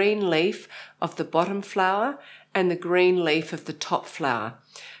between the green leaf of the bottom flower and the green leaf of the top flower.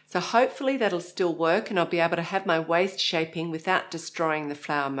 So hopefully that'll still work and I'll be able to have my waist shaping without destroying the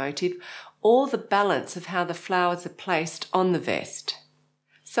flower motif or the balance of how the flowers are placed on the vest.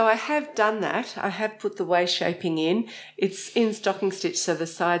 So I have done that. I have put the waist shaping in. It's in stocking stitch, so the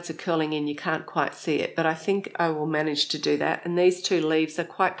sides are curling in. You can't quite see it, but I think I will manage to do that. And these 2 leaves are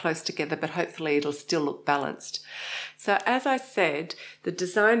quite close together, but hopefully it'll still look balanced. So as I said, the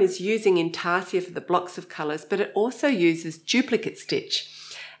design is using intarsia for the blocks of colours, but it also uses duplicate stitch.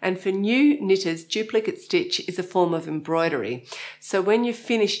 And for new knitters, duplicate stitch is a form of embroidery. So when you've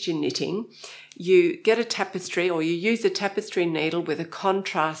finished your knitting, you get a tapestry or you use a tapestry needle with a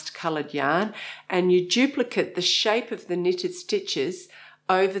contrast coloured yarn and you duplicate the shape of the knitted stitches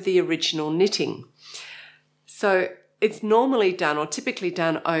over the original knitting. So it's normally done or typically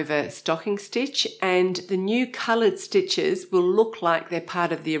done over stocking stitch, and the new coloured stitches will look like they're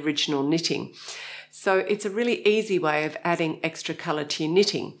part of the original knitting. So it's a really easy way of adding extra colour to your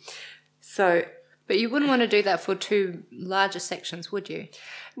knitting. But you wouldn't want to do that for 2 larger sections, would you?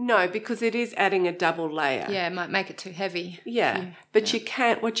 No, because it is adding a double layer. Yeah, it might make it too heavy. Yeah, but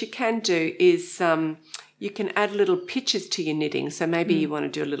what you can do is you can add little pictures to your knitting. So maybe you want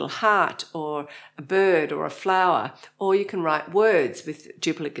to do a little heart or a bird or a flower, or you can write words with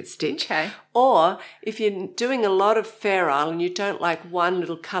duplicate stitch. Okay. Or if you're doing a lot of Fair Isle and you don't like one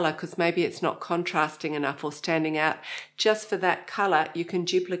little colour because maybe it's not contrasting enough or standing out, just for that colour you can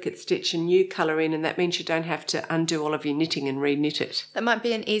duplicate stitch a new colour in, and that means you don't have to undo all of your knitting and re-knit it. That might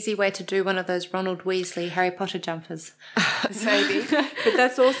be an easy way to do one of those Ronald Weasley Harry Potter jumpers. Maybe. But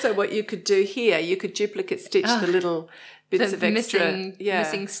that's also what you could do here. You could duplicate stitch the little bits of extra.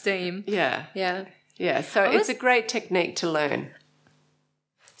 Missing steam. Yeah. Yeah. Yeah, so it's a great technique to learn.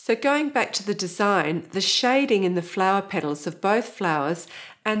 So going back to the design, the shading in the flower petals of both flowers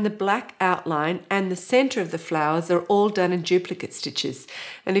and the black outline and the centre of the flowers are all done in duplicate stitches.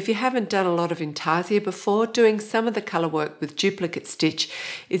 And if you haven't done a lot of intarsia before, doing some of the colour work with duplicate stitch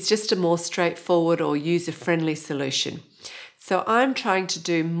is just a more straightforward or user-friendly solution. So I'm trying to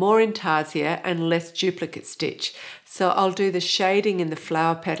do more intarsia and less duplicate stitch. So I'll do the shading in the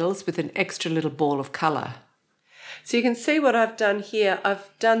flower petals with an extra little ball of colour. So you can see what I've done here. I've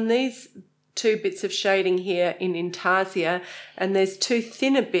done these 2 bits of shading here in intarsia, and there's 2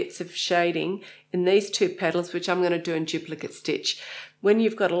 thinner bits of shading in these 2 petals, which I'm going to do in duplicate stitch. When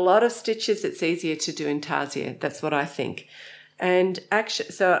you've got a lot of stitches, it's easier to do intarsia. That's what I think. And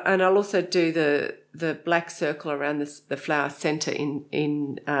I'll also do the black circle around the flower centre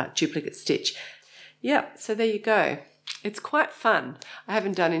in duplicate stitch. Yeah, so there you go. It's quite fun. I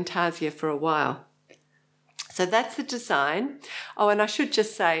haven't done intarsia for a while. So that's the design. Oh, and I should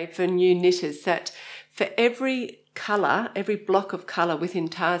just say for new knitters that for every colour, every block of colour with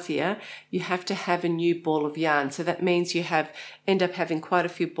intarsia, you have to have a new ball of yarn. So that means you end up having quite a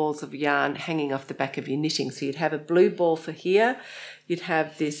few balls of yarn hanging off the back of your knitting. So you'd have a blue ball for here. You'd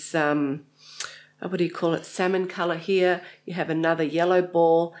have this, salmon colour here. You have another yellow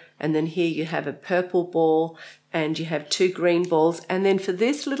ball, and then here you have a purple ball, and you have 2 green balls. And then for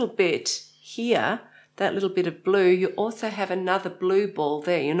this little bit here, that little bit of blue, you also have another blue ball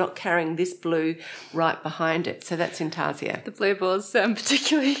there. You're not carrying this blue right behind it. So that's intarsia. The blue balls sound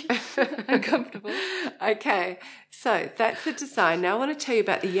particularly uncomfortable. Okay, so that's the design. Now I want to tell you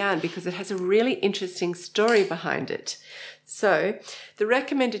about the yarn because it has a really interesting story behind it. So the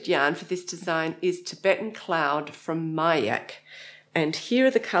recommended yarn for this design is Tibetan Cloud from Mayak. And here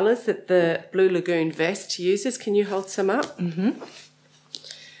are the colours that the Blue Lagoon vest uses. Can you hold some up? Mm-hmm.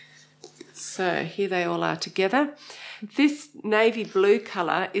 So here they all are together. This navy blue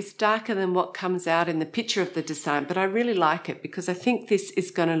colour is darker than what comes out in the picture of the design, but I really like it because I think this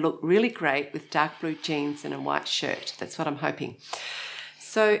is going to look really great with dark blue jeans and a white shirt. That's what I'm hoping.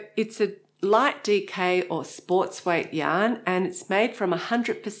 So it's a light DK or sports weight yarn, and it's made from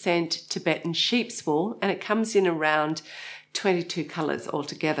 100% Tibetan sheep's wool, and it comes in around 22 colours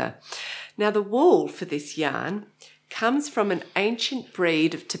altogether. Now the wool for this yarn comes from an ancient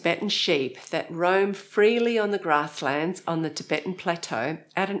breed of Tibetan sheep that roam freely on the grasslands on the Tibetan plateau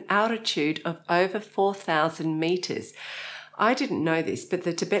at an altitude of over 4,000 metres. I didn't know this, but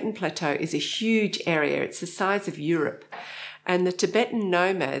the Tibetan plateau is a huge area. It's the size of Europe. and the Tibetan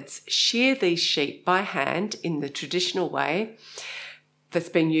nomads shear these sheep by hand in the traditional way that's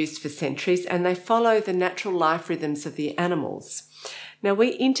been used for centuries, and they follow the natural life rhythms of the animals. Now,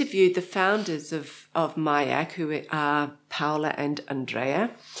 we interviewed the founders of Mayak, who are Paula and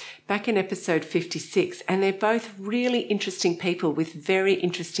Andrea, back in episode 56, and they're both really interesting people with very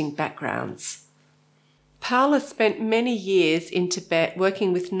interesting backgrounds. Paula spent many years in Tibet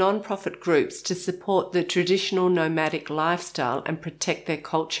working with non-profit groups to support the traditional nomadic lifestyle and protect their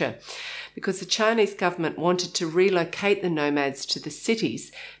culture, because the Chinese government wanted to relocate the nomads to the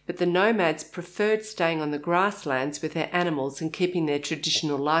cities, but the nomads preferred staying on the grasslands with their animals and keeping their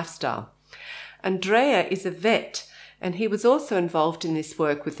traditional lifestyle. Andrea is a vet, and he was also involved in this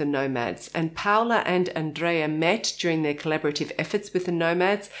work with the nomads. And Paula and Andrea met during their collaborative efforts with the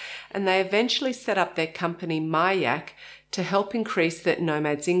nomads, and they eventually set up their company Mayak to help increase the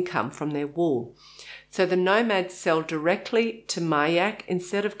nomads' income from their wool. So the nomads sell directly to Mayak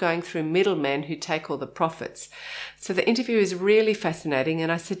instead of going through middlemen who take all the profits. So the interview is really fascinating,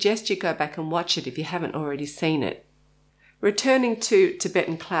 and I suggest you go back and watch it if you haven't already seen it. Returning to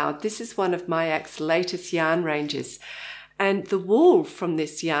Tibetan Cloud, this is one of Mayak's latest yarn ranges. And the wool from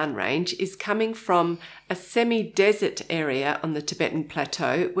this yarn range is coming from a semi-desert area on the Tibetan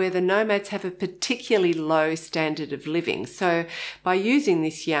plateau where the nomads have a particularly low standard of living. So by using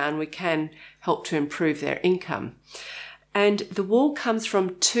this yarn, we can help to improve their income. And the wool comes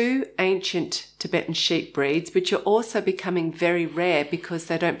from two ancient Tibetan sheep breeds, which are also becoming very rare because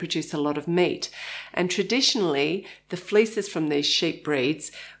they don't produce a lot of meat. And traditionally, the fleeces from these sheep breeds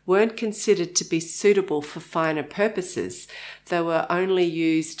weren't considered to be suitable for finer purposes. They were only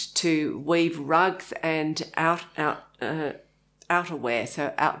used to weave rugs and outerwear,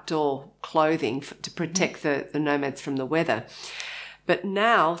 so outdoor clothing to protect the nomads from the weather. But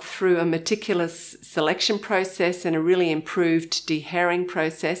now, through a meticulous selection process and a really improved dehairing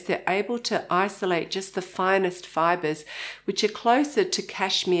process, they're able to isolate just the finest fibres, which are closer to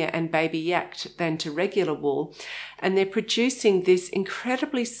cashmere and baby yak than to regular wool. And they're producing this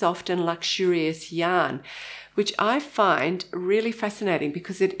incredibly soft and luxurious yarn, which I find really fascinating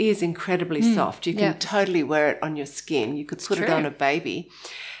because it is incredibly soft. You can totally wear it on your skin. You could put it on a baby.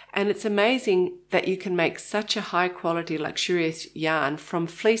 And it's amazing that you can make such a high quality, luxurious yarn from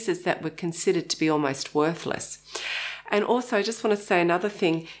fleeces that were considered to be almost worthless. And also, I just want to say another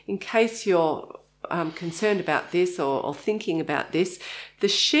thing, in case you're concerned about this or thinking about this, the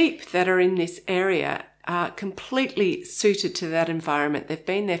sheep that are in this area are completely suited to that environment. They've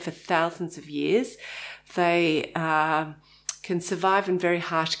been there for thousands of years. They can survive in very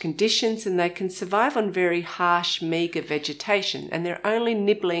harsh conditions, and they can survive on very harsh, meagre vegetation. And they're only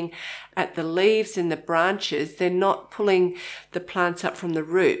nibbling at the leaves and the branches. They're not pulling the plants up from the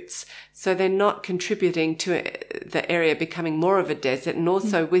roots. So they're not contributing to the area becoming more of a desert. And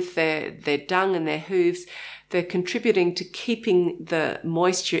also with their dung and their hooves, they're contributing to keeping the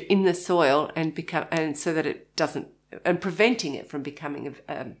moisture in the soil and so that it doesn't, and preventing it from becoming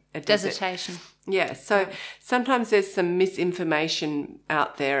a desert. Desertation. Yeah, so sometimes there's some misinformation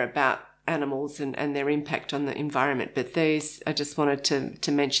out there about animals and their impact on the environment, but I just wanted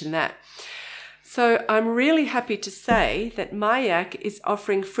to mention that. So I'm really happy to say that Mayak is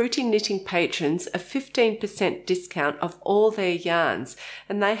offering Fruity Knitting patrons a 15% discount of all their yarns,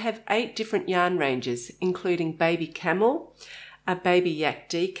 and they have 8 different yarn ranges, including baby camel, a baby yak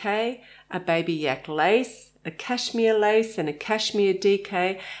DK, a baby yak lace, a cashmere lace and a cashmere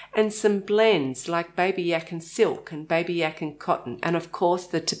DK, and some blends like baby yak and silk and baby yak and cotton, and of course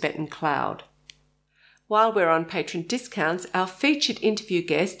the Tibetan cloud. While we're on patron discounts, our featured interview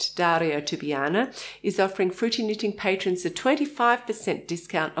guest, Dario Tubiana, is offering Fruity Knitting patrons a 25%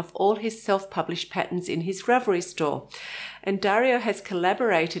 discount of all his self-published patterns in his Ravelry store. And Dario has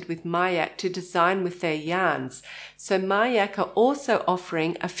collaborated with Mayak to design with their yarns. So Mayak are also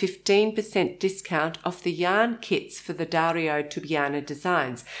offering a 15% discount off the yarn kits for the Dario Tubiana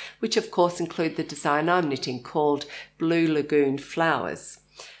designs, which of course include the design I'm knitting called Blue Lagoon Flowers.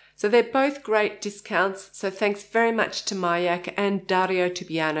 So they're both great discounts, so thanks very much to Mayak and Dario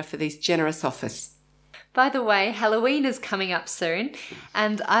Tubiana for these generous offers. By the way, Halloween is coming up soon,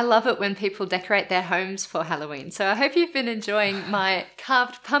 and I love it when people decorate their homes for Halloween. So I hope you've been enjoying my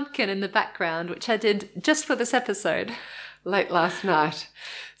carved pumpkin in the background, which I did just for this episode. Late last night.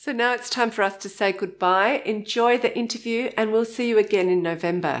 So now it's time for us to say goodbye. Enjoy the interview, and we'll see you again in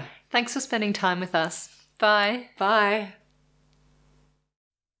November. Thanks for spending time with us. Bye. Bye.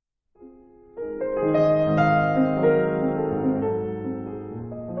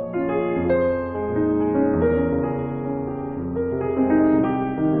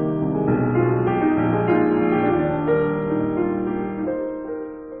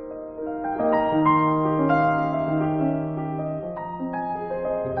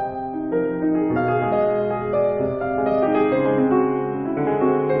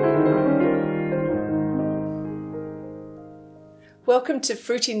 welcome to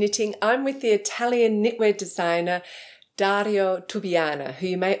Fruity Knitting. I'm with the Italian knitwear designer Dario Tubiana, who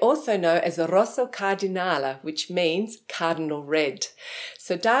you may also know as Rosso Cardinale, which means cardinal red.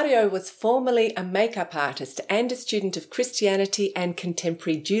 So Dario was formerly a makeup artist and a student of Christianity and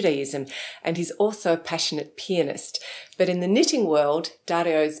contemporary Judaism, and he's also a passionate pianist. But in the knitting world,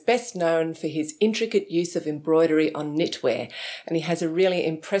 Dario is best known for his intricate use of embroidery on knitwear, and he has a really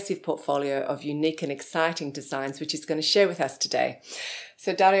impressive portfolio of unique and exciting designs, which he's going to share with us today.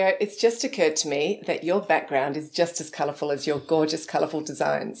 So Dario, it's just occurred to me that your background is just as colourful as your gorgeous, colourful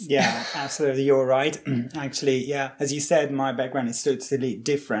designs. Yeah, absolutely. You're right. Actually, yeah, as you said, my background is totally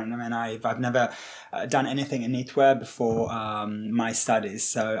different. I mean, I've never done anything in knitwear before my studies.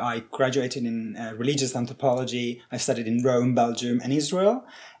 So I graduated in religious anthropology. I studied in Rome, Belgium, and Israel.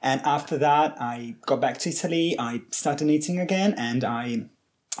 And after that, I got back to Italy. I started knitting again, and I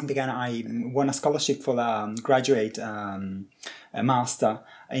won a scholarship for a graduate a master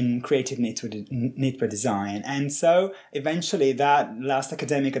in creative knitwear design. And so eventually that last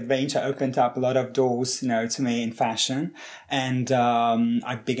academic adventure opened up a lot of doors, to me in fashion. And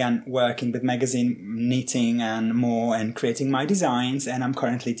I began working with magazine knitting and more and creating my designs. And I'm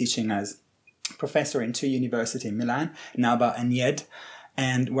currently teaching as professor in two universities in Milan, Naba and Yed,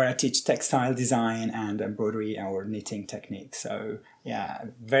 and where I teach textile design and embroidery or knitting techniques. So yeah,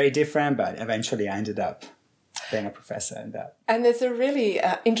 very different, but eventually I ended up being a professor in that. And there's a really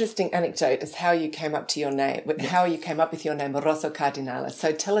interesting anecdote as how you came up to your name, how you came up with your name, Rosso Cardinale.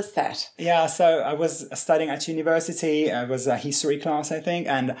 So tell us that. Yeah, so I was studying at university. It was a history class, I think,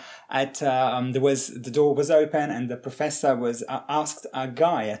 and the door was open, and the professor was asked a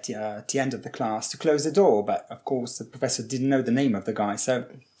guy at the end of the class to close the door. But of course, the professor didn't know the name of the guy, so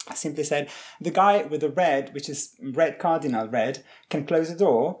I simply said, the guy with the red, which is red cardinal red, can close the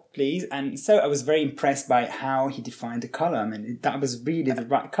door, please. And so I was very impressed by how he defined the colour. I mean, that was really the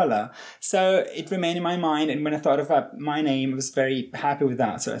right colour. So it remained in my mind. And when I thought of my name, I was very happy with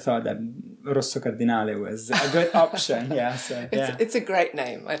that. So I thought that Rosso Cardinale was a good option. Yeah, so yeah. It's a great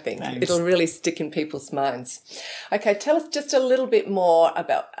name, I think. Thanks. It'll really stick in people's minds. Okay, tell us just a little bit more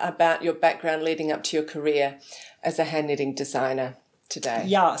about your background leading up to your career as a hand knitting designer today.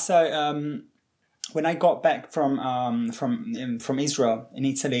 Yeah, so when I got back from Israel in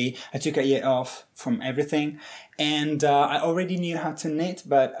Italy, I took a year off from everything, and I already knew how to knit,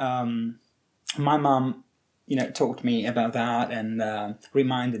 but my mum, taught me about that and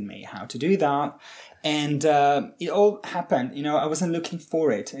reminded me how to do that, and it all happened. I wasn't looking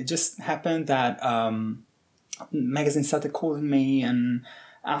for it. It just happened that magazines started calling me and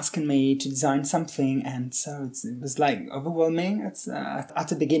asking me to design something, and so it was like overwhelming. It's at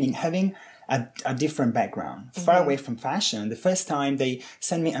the beginning, having a different background, far away from fashion. The first time they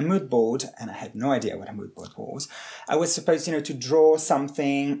sent me a mood board, and I had no idea what a mood board was. I was supposed, to draw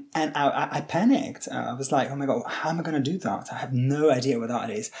something, and I panicked. I was like, oh my God, how am I going to do that? I have no idea what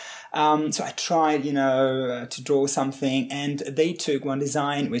that is. So I tried, to draw something, and they took one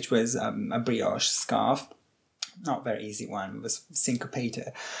design, which was a brioche scarf. Not very easy one, it was syncopated.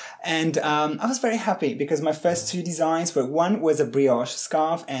 And I was very happy because my first two designs were, one was a brioche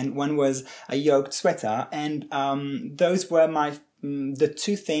scarf and one was a yoked sweater. And those were the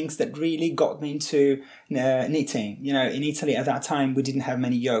two things that really got me into knitting. In Italy at that time, we didn't have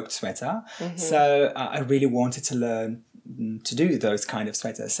many yoked sweater. Mm-hmm. So I really wanted to learn to do those kind of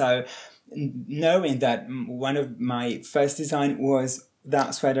sweaters. So knowing that one of my first design was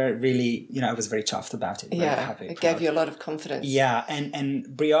that sweater, really, I was very chuffed about it. Very happy, it gave you a lot of confidence. Yeah,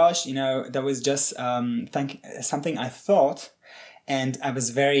 and brioche, that was just something I thought, and I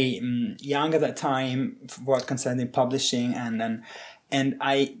was very young at that time for what concerned in publishing, and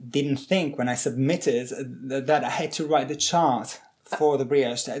I didn't think when I submitted that I had to write the chart for the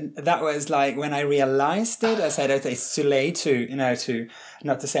brioche. That was like when I realized it, I said, okay, it's too late to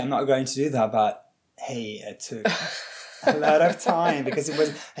not to say I'm not going to do that, but hey, it took a lot of time because it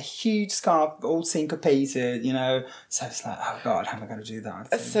was a huge scarf, all syncopated, So it's like, oh God, how am I going to do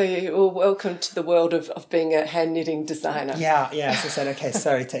that? So you were welcome to the world of being a hand knitting designer. Yeah. So I said, okay,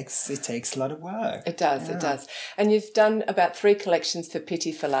 so it takes a lot of work. It does. And you've done about 3 collections for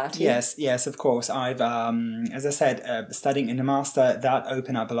Pitti Filati. Yes, of course. I've, as I said, studying in the master, that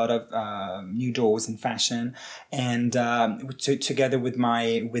opened up a lot of new doors in fashion, and together with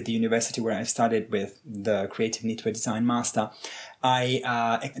the university where I studied with the creative knitwear design master,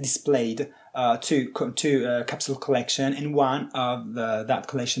 I displayed two capsule collection, and one of that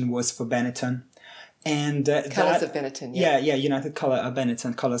collection was for Benetton. And Colours of Benetton, yeah, United Colours of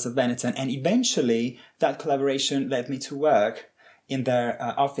Benetton, and eventually that collaboration led me to work in their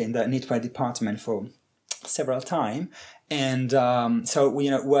office in the knitwear department for several times. And so,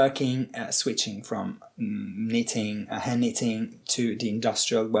 working, switching from knitting, hand knitting to the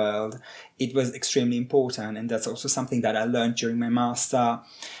industrial world, it was extremely important. And that's also something that I learned during my master.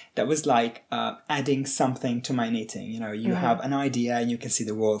 That was like adding something to my knitting. You have an idea and you can see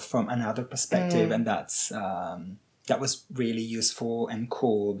the world from another perspective. And that was really useful and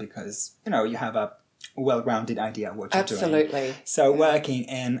cool because, you have a well-rounded idea of what you're doing. Absolutely. So working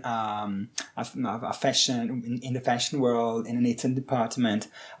in a fashion, in the fashion world, in a knitting department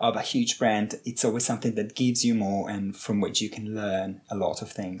of a huge brand, it's always something that gives you more and from which you can learn a lot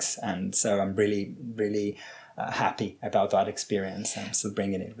of things. And so I'm really, really happy about that experience. I'm still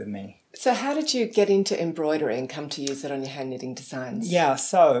bringing it with me. So how did you get into embroidery and come to use it on your hand knitting designs? Yeah,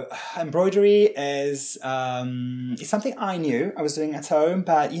 so embroidery is it's something I knew I was doing at home,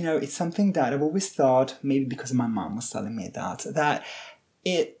 but it's something that I've always thought, maybe because my mom was telling me that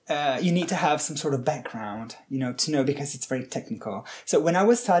you need to have some sort of background, to know, because it's very technical. So when I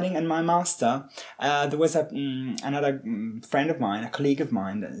was studying in my master, there was another friend of mine, a colleague of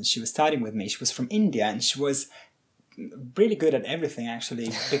mine, that she was studying with me. She was from India and she was really good at everything, actually,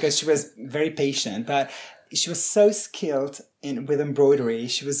 because she was very patient, but she was so skilled with embroidery.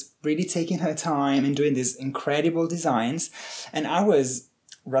 She was really taking her time and doing these incredible designs. And I was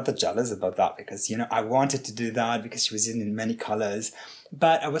rather jealous about that because, I wanted to do that because she was in many colors,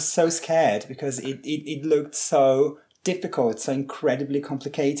 but I was so scared because it looked so difficult, so incredibly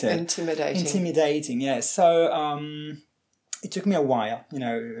complicated. Intimidating, yeah. So, it took me a while,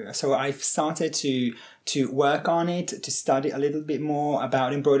 so I've started to work on it, to study a little bit more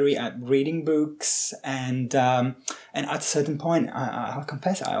about embroidery, reading books, and at a certain point, I'll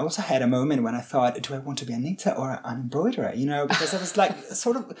confess, I also had a moment when I thought, do I want to be a knitter or an embroiderer, because I was like,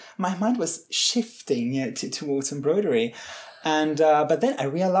 sort of, my mind was shifting towards embroidery. And but then I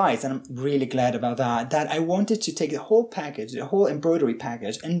realized, and I'm really glad about that I wanted to take the whole package, the whole embroidery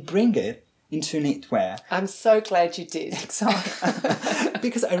package, and bring it into knitwear. I'm so glad you did. Exactly.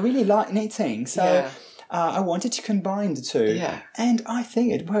 Because I really like knitting. So I wanted to combine the two. Yeah. And I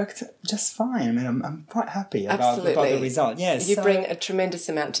think it worked just fine. I mean, I'm quite happy about the result. Yes. You bring a tremendous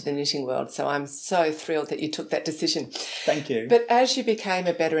amount to the knitting world, so I'm so thrilled that you took that decision. Thank you. But as you became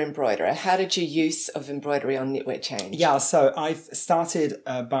a better embroiderer, how did your use of embroidery on knitwear change? Yeah, so I've started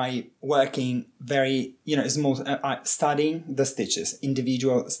by working very, small, studying the stitches,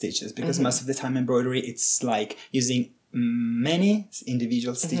 individual stitches, because most of the time embroidery, it's like using many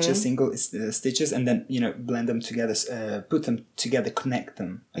individual stitches, single stitches, and then blend them together, put them together, connect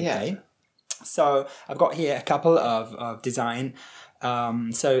them. Okay. So I've got here a couple of design.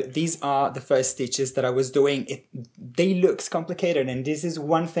 So these are the first stitches that I was doing. They look complicated, and this is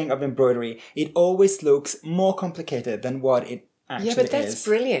one thing of embroidery. It always looks more complicated than what it actually but that's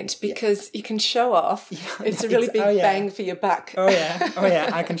brilliant because you can show off. It's a really big bang for your buck. Oh yeah,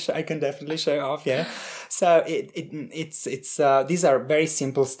 I can definitely show off. Yeah. So it's these are very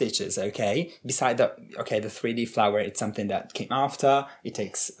simple stitches. Okay. Beside the 3D flower, it's something that came after. It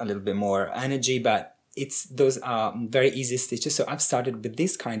takes a little bit more energy, but those are very easy stitches. So I've started with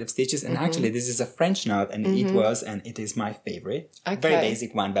this kind of stitches, and actually this is a French knot, and it is my favorite. Okay. Very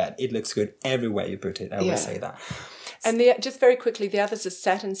basic one, but it looks good everywhere you put it. I always say that. And just very quickly, the others are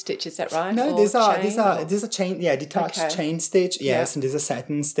satin stitch, is that right? No, these are chain, detached chain stitch, yes, and there's a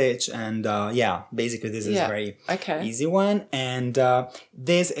satin stitch, and basically this is a very easy one, and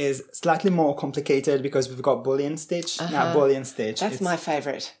this is slightly more complicated because we've got bullion stitch. Now, bullion stitch. That's my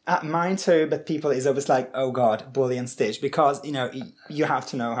favourite. Mine too, but people is always like, oh God, bullion stitch, because, you have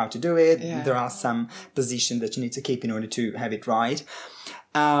to know how to do it. Yeah. There are some positions that you need to keep in order to have it right.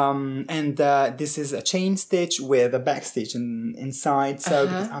 And this is a chain stitch with a back stitch inside. So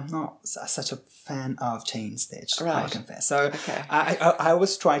because I'm not such a fan of chain stitch, I confess. So I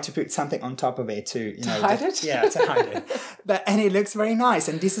always try to put something on top of it to hide it. Yeah, to hide it. And it looks very nice.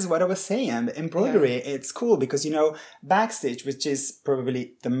 And this is what I was saying. Embroidery, it's cool because back stitch, which is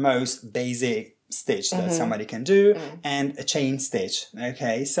probably the most basic stitch that somebody can do, and a chain stitch.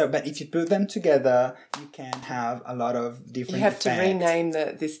 Okay, so but if you put them together, you can have a lot of different. You have effects. To rename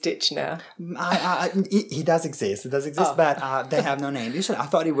the stitch now. It does exist. It does exist, but they have no name. Usually, I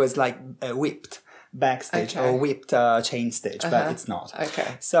thought it was like a whipped back stitch or whipped chain stitch, but it's not.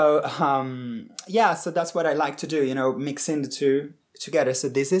 Okay. So so that's what I like to do. Mixing the two together. So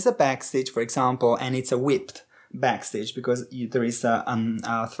this is a back stitch, for example, and it's a whipped back stitch because there is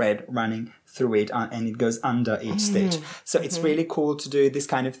a thread running through it and it goes under each stitch. So it's really cool to do this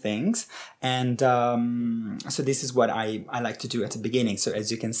kind of things. And so this is what I like to do at the beginning. So as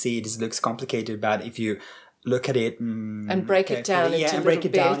you can see, this looks complicated, but if you look at it and break it down into and break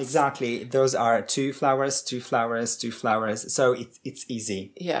little it down bits. exactly. Those are 2 flowers, 2 flowers, 2 flowers. So it's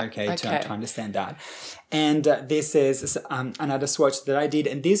easy. To understand that. And this is another swatch that I did,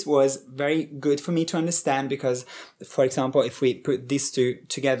 and this was very good for me to understand because, for example, if we put these 2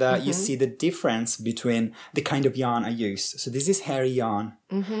 together, you see the difference between the kind of yarn I use. So this is hairy yarn.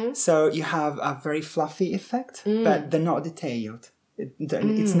 So you have a very fluffy effect, but they're not detailed.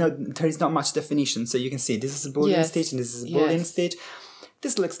 It's not, there is not much definition. So you can see this is a bullion stitch and this is a bullion stitch.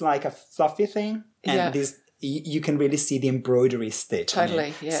 This looks like a fluffy thing, and this you can really see the embroidery stitch.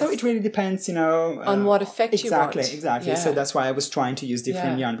 Totally, yes. So it really depends, on what effect you want. Exactly. Yeah. So that's why I was trying to use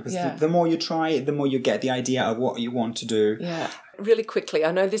different yarn, because the more you try it, the more you get the idea of what you want to do. Yeah. Really quickly,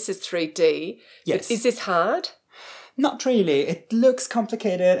 I know this is 3D. Yes. But is this hard? Not really. It looks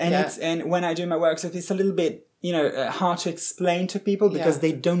complicated, and when I do my workshops, it's a little bit hard to explain to people because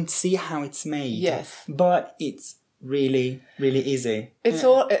they don't see how it's made. Yes. But it's really, really easy. It's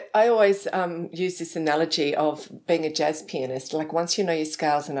all. I always use this analogy of being a jazz pianist. Like once you know your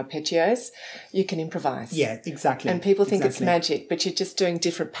scales and arpeggios, you can improvise. Yeah, exactly. And people think it's magic, but you're just doing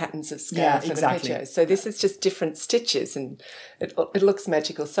different patterns of scales and arpeggios. So this is just different stitches, and it looks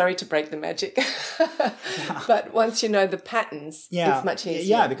magical. Sorry to break the magic, but once you know the patterns, it's much easier.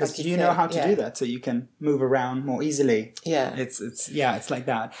 Yeah, because you know how to do that, so you can move around more easily. Yeah, it's like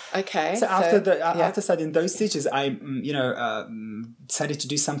that. Okay. So after studying those stitches, I decided to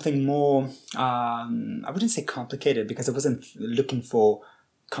do something more, I wouldn't say complicated because I wasn't looking for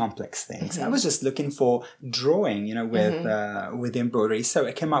complex things. I was just looking for drawing, with embroidery. So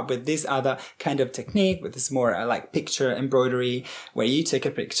I came up with this other kind of technique with this more like picture embroidery, where you take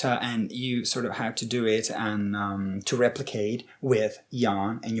a picture and you sort of have to do it and to replicate with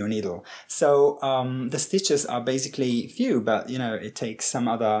yarn and your needle. So the stitches are basically few, but it takes some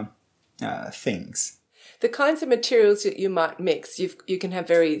other things. The kinds of materials that you might mix, you can have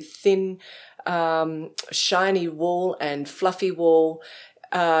very thin, shiny wool and fluffy wool.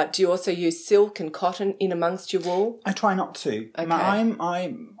 Do you also use silk and cotton in amongst your wool? I try not to. Okay.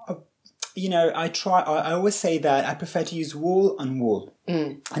 I always say that I prefer to use wool on wool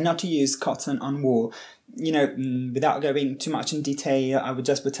and not to use cotton on wool. Without going too much in detail, I would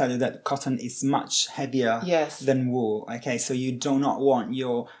tell you that cotton is much heavier than wool. Okay, so you do not want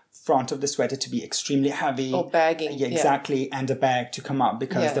your front of the sweater to be extremely heavy or bagging. Yeah, exactly, and the bag to come up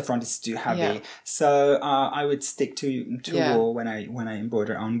because the front is too heavy. Yeah. So I would stick to wool when I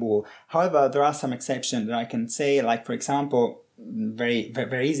embroider on wool. However, there are some exceptions that I can say, like for example, very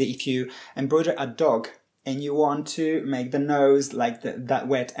very easy. If you embroider a dog and you want to make the nose like that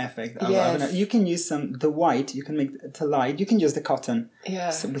wet effect, you can use the white. You can make it a light. You can use the cotton. Yeah.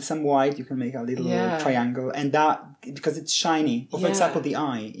 So with some white, you can make a little triangle, and that because it's shiny. Or for example, the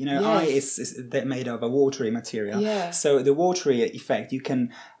eye. Eye is made of a watery material. Yeah. So the watery effect, you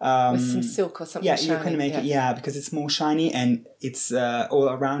can with some silk or something. Yeah, shiny. You can make it. Yeah, because it's more shiny and it's all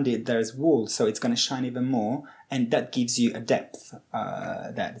around it. There's wool, so it's going to shine even more. And that gives you a depth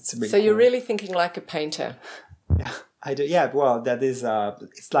that's really. So you're really thinking like a painter. Yeah, I do. Yeah, well, that is.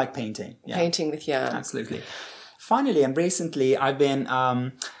 It's like painting. Yeah. Painting with yarn. Absolutely. Finally, and recently, I've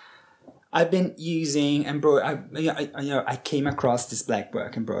been using embroidery. I came across this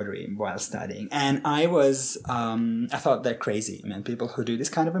blackwork embroidery while studying, and I thought they're crazy. I mean, people who do this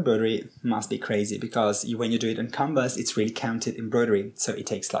kind of embroidery must be crazy because when you do it on canvas, it's really counted embroidery, so it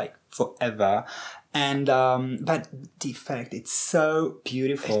takes like forever. And but the effect, it's so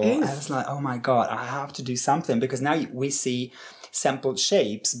beautiful. I was like, oh my god, I have to do something, because now we see sampled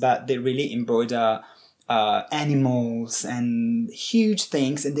shapes, but they really embroider animals and huge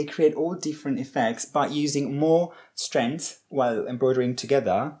things, and they create all different effects by using more strength while embroidering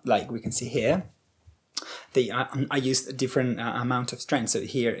together, like we can see here. I used a different amount of strength. So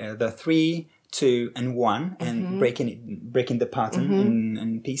here the 3, 2 and 1, and breaking the pattern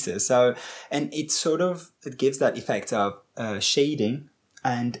in pieces. So, and it gives that effect of shading,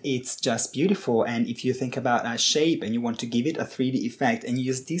 and it's just beautiful. And if you think about a shape and you want to give it a 3D effect and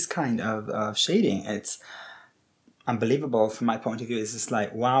use this kind of shading, it's unbelievable from my point of view. It's just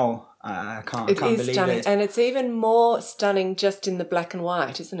like, wow, I can't believe stunning. it. And it's even more stunning just in the black and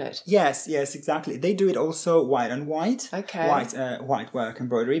white, isn't it? Yes, exactly. They do it also white on white. Okay. White work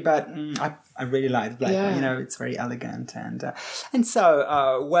embroidery, but I really like the black. Yeah. It's very elegant, and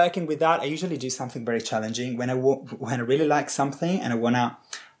so working with that, I usually do something very challenging when I really like something and I wanna,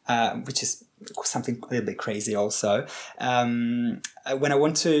 which is something a little bit crazy also. When I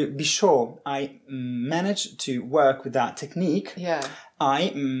want to be sure I manage to work with that technique,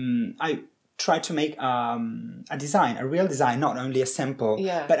 I try to make a design, a real design, not only a sample,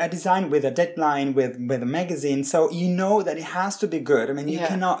 Yeah. but a design with a deadline, with a magazine. So you know that it has to be good. I mean, you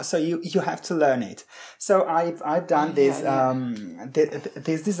cannot. So you have to learn it. So I've done this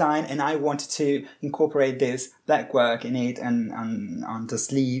this design, and I wanted to incorporate this black work in it, and on the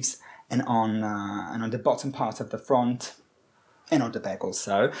sleeves, and on the bottom part of the front. And on the back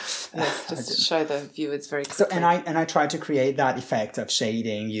also. Yes, just to show the viewers very quickly. So and I tried to create that effect of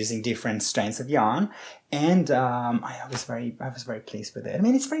shading using different strands of yarn, and I was very pleased with it. I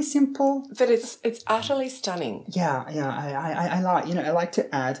mean, it's very simple, but it's utterly stunning. Yeah. I like to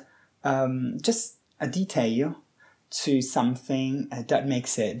add just a detail to something that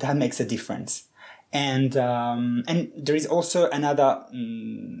makes a difference. And there is also another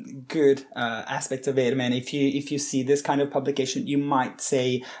good aspect of it. I mean, if you see this kind of publication, you might say,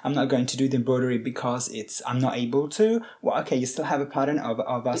 I'm not going to do the embroidery because I'm not able to. Well, okay, you still have a pattern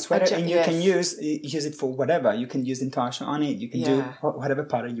of a sweater, and you can use it for whatever. You can use intarsia on it. You can do whatever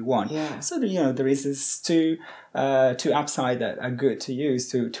pattern you want. Yeah. So there is this two upside that are good to use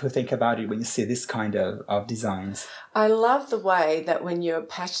to think about it when you see this kind of designs. I love the way that when you're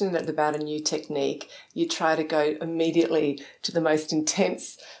passionate about a new technique, you try to go immediately to the most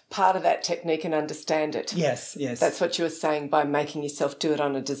intense part of that technique and understand it. Yes. That's what you were saying by making yourself do it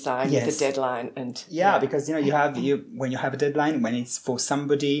on a design with a deadline. And because when you have a deadline, when it's for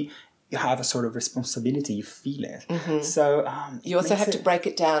somebody, you have a sort of responsibility. You feel it. Mm-hmm. So you also have to break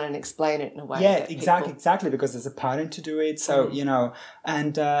it down and explain it in a way. Yeah, exactly, because there's a pattern to do it. So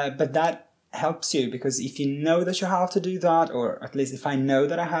but that helps you, because if you know that you have to do that, or at least if I know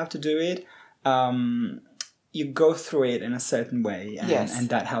that I have to do it, you go through it in a certain way, and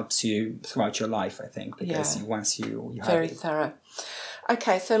that helps you throughout your life, I think, because once you have very it. thorough.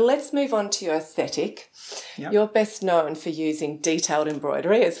 Okay, so let's move on to your aesthetic. Yep. You're best known for using detailed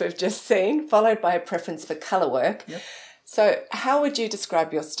embroidery, as we've just seen, followed by a preference for colour work. Yep. So how would you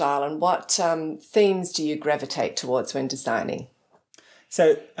describe your style, and what themes do you gravitate towards when designing?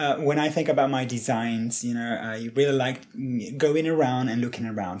 So when I think about my designs, I really like going around and looking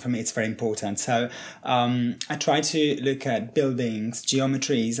around. For me, it's very important. So I try to look at buildings,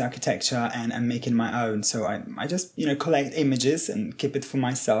 geometries, architecture, and making my own. So I just, collect images and keep it for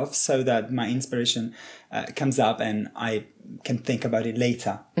myself, so that my inspiration comes up and I can think about it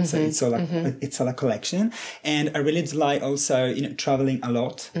later. Mm-hmm. So it's all a collection. And I really like also, traveling a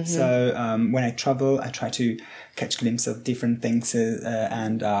lot. Mm-hmm. So when I travel, I try to catch glimpse of different things,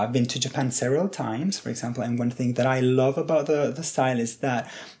 and I've been to Japan several times, for example, and one thing that I love about the style is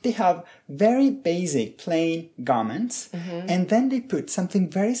that they have very basic plain garments, and then they put something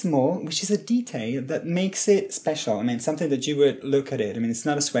very small, which is a detail that makes it special. I mean, something that you would look at it. I mean, it's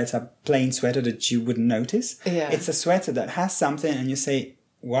not a plain sweater that you wouldn't notice. Yeah. It's a sweater that has something, and you say,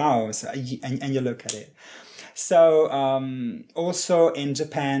 wow, and you look at it. So also in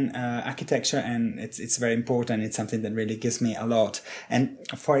Japan, architecture, and it's very important. It's something that really gives me a lot. And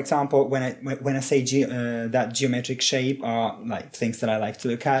for example, when I say that geometric shape are like things that I like to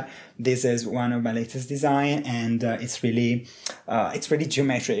look at, this is one of my latest design, and it's really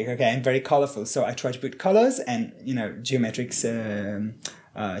geometric, okay, and very colorful. So I try to put colors and geometric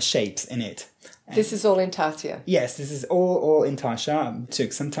shapes in it. This is all intarsia? Yes, this is all intarsia. It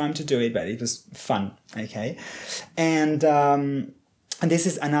took some time to do it, but it was fun, okay? And this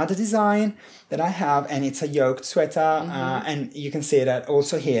is another design that I have, and it's a yoked sweater, and you can see that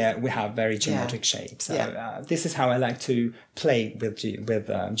also here we have very geometric shapes. So this is how I like to play with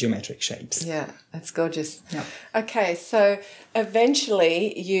geometric shapes. Yeah, that's gorgeous. Yeah. Okay, so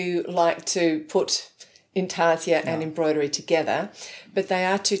eventually you like to put intarsia and embroidery together, but they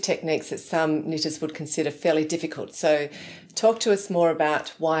are two techniques that some knitters would consider fairly difficult. So talk to us more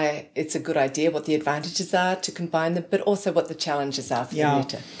about why it's a good idea, what the advantages are to combine them, but also what the challenges are for the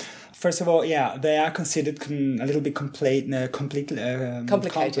knitter. First of all, they are considered a little bit complicated. Complex,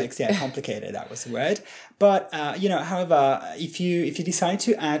 complicated. That was the word. But however, if you decide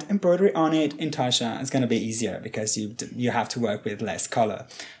to add embroidery on it, intarsia is going to be easier, because you have to work with less color,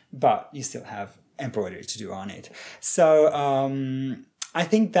 but you still have embroidery to do on it. So I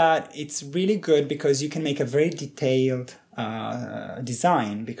think that it's really good, because you can make a very detailed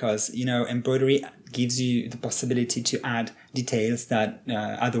design, because embroidery gives you the possibility to add details that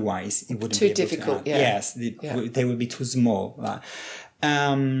otherwise it wouldn't be able difficult. To add. Yes, they would be too small.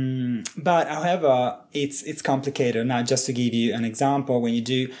 But however, it's complicated. Now, just to give you an example, when you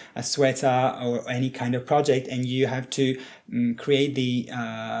do a sweater or any kind of project, and you have to create the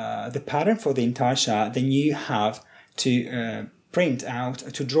pattern for the intarsia, then you have to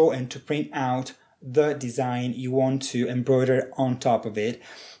draw and to print out the design you want to embroider on top of it,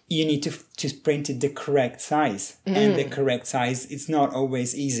 you need to print it the correct size. And the correct size is not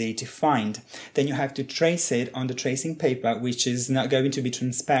always easy to find. Then you have to trace it on the tracing paper, which is not going to be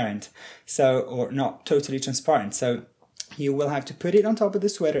transparent. So, or not totally transparent. So you will have to put it on top of the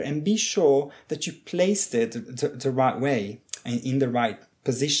sweater and be sure that you placed it the right way and in the right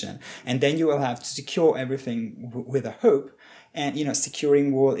position. And then you will have to secure everything with a hook. And, you know,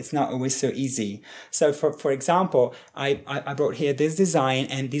 securing wool, it's not always so easy. So, for example, I brought here this design,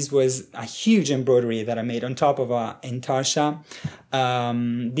 and this was a huge embroidery that I made on top of a intarsia.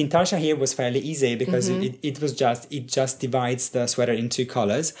 The intarsia here was fairly easy because it just divides the sweater in two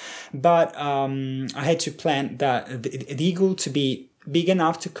colors. But I had to plan the eagle to be big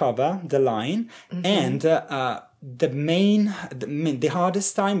enough to cover the line, and the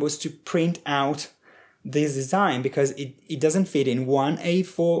hardest time was to print out this design because it doesn't fit in one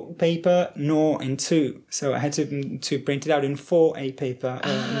A4 paper nor in two. So I had to print it out in 4A paper,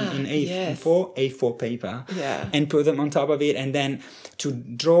 in 4 A4 paper, and put them on top of it, and then to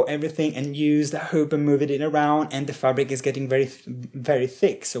draw everything and use the hoop and move it around. And the fabric is getting very, very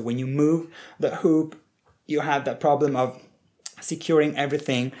thick. So when you move the hoop, you have that problem of securing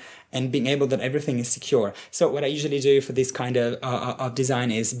everything and being able that everything is secure. So what I usually do for this kind of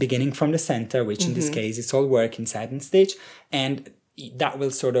design is beginning from the center, which in this case it's all work in satin stitch, and that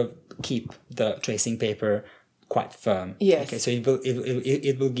will sort of keep the tracing paper quite firm. Yes. Okay, so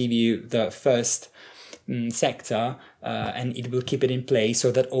it will give you the first sector, and it will keep it in place so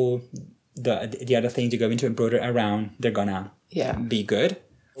that all the other things you're going to embroider around, they're gonna be good.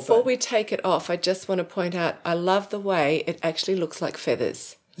 Before we take it off, I just want to point out, I love the way it actually looks like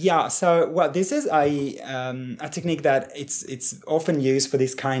feathers. Yeah, so this is a technique that it's often used for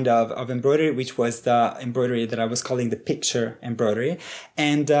this kind of embroidery, which was the embroidery that I was calling the picture embroidery.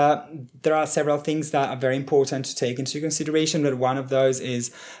 And there are several things that are very important to take into consideration, but one of those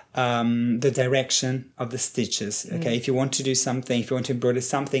is the direction of the stitches. Okay, if you want to do something, if you want to embroider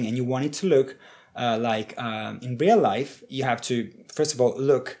something and you want it to look like in real life, you have to, first of all,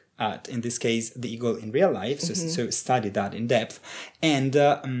 look at, in this case, the eagle in real life, so study that in depth, and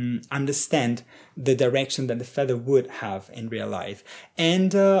understand the direction that the feather would have in real life.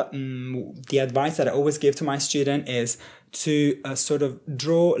 And the advice that I always give to my student is to sort of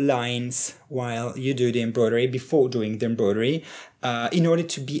draw lines while you do the embroidery, before doing the embroidery, in order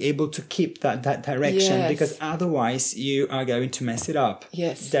to be able to keep that direction, because otherwise you are going to mess it up.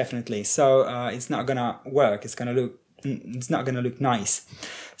 Yes. Definitely. So it's not gonna work. It's not gonna look nice.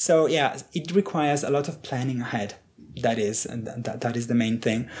 So yeah, it requires a lot of planning ahead. That is the main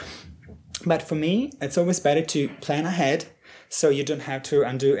thing. But for me, it's always better to plan ahead, so you don't have to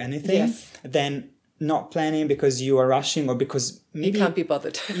undo anything, than not planning because you are rushing, or because maybe you can't be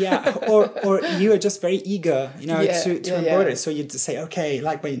bothered. or you are just very eager, to embroider. So you just say, okay,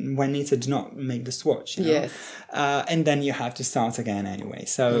 like when Nita did not make the swatch, and then you have to start again anyway.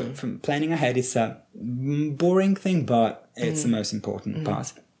 So from planning ahead, it's a boring thing, but it's the most important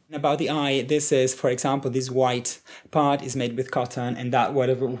part. About the eye, this is, for example, this white part is made with cotton, and that what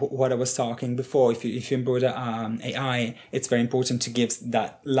I was talking before. If you embroider a eye, it's very important to give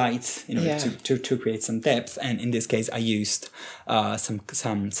that light, to create some depth. And in this case, I used some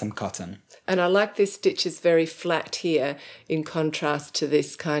cotton. And I like this stitch is very flat here, in contrast to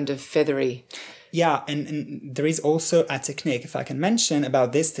this kind of feathery. Yeah, and there is also a technique, if I can mention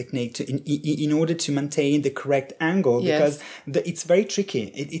about this technique, in order to maintain the correct angle, because it's very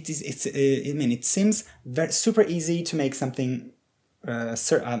tricky. It seems super easy to make something,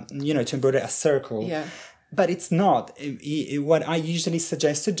 to embroider a circle. Yeah. But it's not. What I usually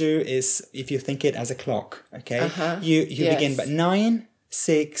suggest to do is, if you think it as a clock, okay, you begin by 9,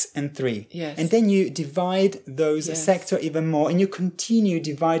 6 and 3. Yes. And then you divide those sector even more, and you continue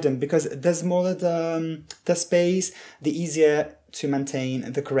divide them, because there's more the space, the easier to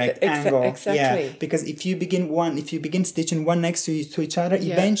maintain the correct angle. Exactly. Yeah. Because if you begin stitching one next to each other,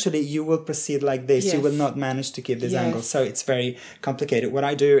 eventually you will proceed like this. Yes. You will not manage to keep this angle. So it's very complicated. What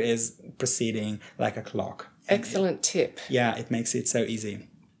I do is proceeding like a clock. Excellent tip. Yeah, it makes it so easy.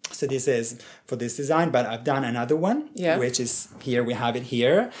 So this is for this design, but I've done another one, which is here. We have it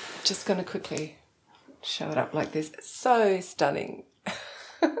here. Just going to quickly show it up like this. It's so stunning.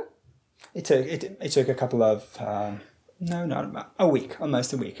 It took a couple of a week,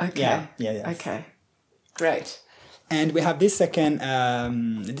 almost a week. Okay. Yeah. Okay, great. And we have this second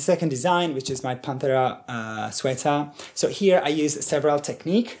design, which is my Panthera sweater. So here I use several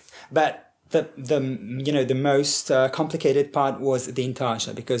techniques, but the most complicated part was the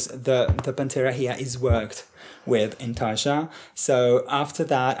intarsia, because the Panthera here is worked with intarsia. So after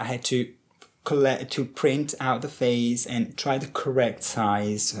that, I had to to print out the face and try the correct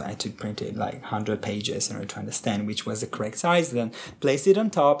size. So I had to print it like 100 pages in order to understand which was the correct size, then place it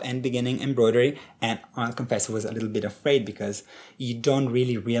on top and beginning embroidery. And I'll confess I was a little bit afraid because you don't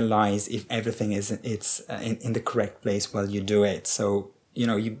really realize if everything is in the correct place while you do it. So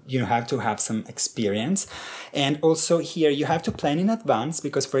you have to have some experience. And also here you have to plan in advance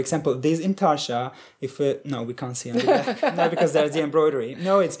because, for example, this intarsia, no, we can't see on the back. No, because there's the embroidery.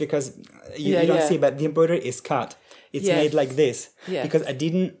 No, it's because you don't see, but the embroidery is cut. It's made like this because I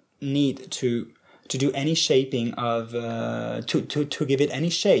didn't need to do any shaping of to give it any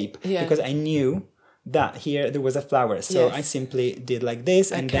shape because I knew that here there was a flower. So I simply did like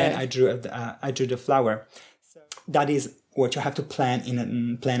this and then I drew the flower. So that is what you have to plan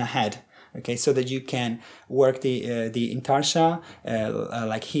ahead, okay, so that you can work the intarsia.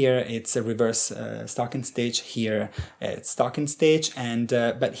 Like here, it's a reverse stocking stitch. Here, it's stocking stitch, and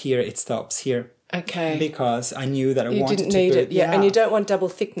but here it stops here. Okay. Because I knew that I wanted to put it. Yeah, and you don't want double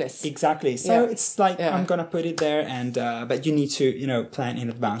thickness. Exactly. So it's like I'm gonna put it there, and but you need to plan in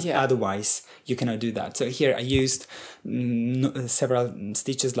advance. Yeah. Otherwise, you cannot do that. So here I used several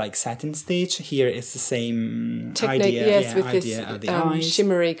stitches like satin stitch. Here it's the same technique. idea. With idea this of the eyes.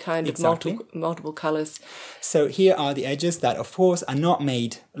 shimmery kind of multiple colors. So here are the edges that, of course, are not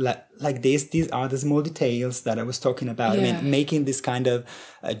made like this. These are the small details that I was talking about. I mean, making this kind of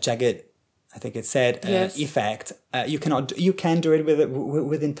jagged, I think it said, effect. You can do it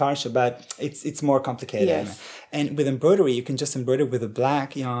with intarsia, but it's more complicated. Yes. And with embroidery, you can just embroider with a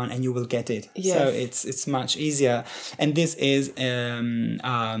black yarn and you will get it. Yes. So it's much easier. And this is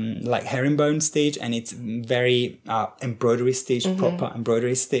like herringbone stitch, and it's very embroidery stitch, proper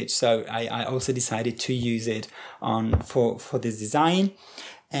embroidery stitch. So I also decided to use it for this design.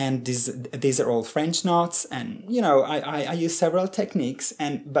 And these are all French knots, and I use several techniques,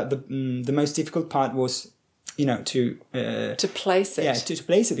 but the most difficult part was to place it. Yeah, to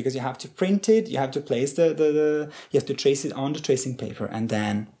place it, because you have to print it, you have to place you have to trace it on the tracing paper and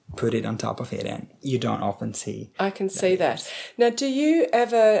then put it on top of it, and you don't often see. I can see that. Now, do you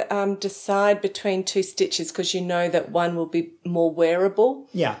ever decide between two stitches because you know that one will be more wearable?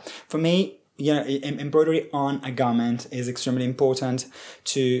 Yeah, for me, embroidery on a garment is extremely important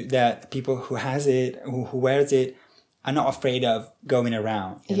to that people who wears it are not afraid of going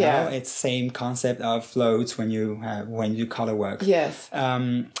around. You know? It's the same concept of floats when you color work. Yes.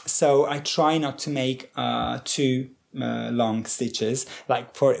 So I try not to make too long stitches.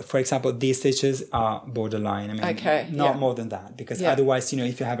 Like for example, these stitches are borderline. I mean, not more than that, because otherwise,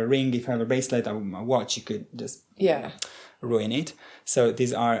 if you have a ring, if you have a bracelet or a watch, you could just ruin it. So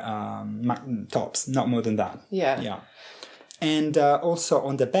these are tops, not more than that. Yeah. And also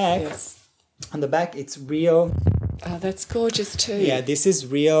on the back, it's real. Oh, that's gorgeous too. Yeah, this is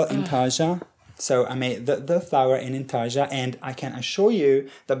real intarsia. So I made the flower in intarsia, and I can assure you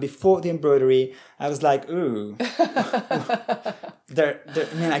that before the embroidery, I was like, ooh.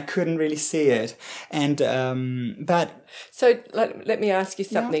 I couldn't really see it. And, but... So let me ask you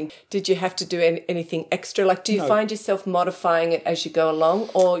something. Yeah. Did you have to do anything extra? Like, do you find yourself modifying it as you go along,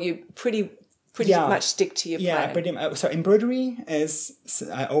 or you pretty much stick to your plan? Yeah, pretty much. So embroidery is,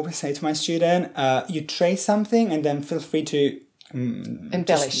 I always say to my student, you trace something and then feel free to...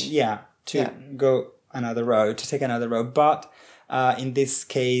 embellish. Go another row, to take another row. But in this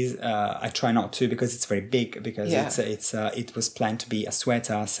case, I try not to, because it's very big, because it was planned to be a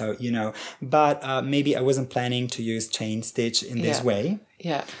sweater. So, but maybe I wasn't planning to use chain stitch in this way.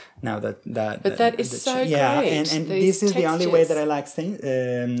 Yeah. Now that is so great. Yeah, and this is the only way that I like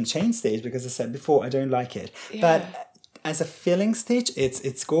chain stitch, because I said before, I don't like it. Yeah. But as a filling stitch,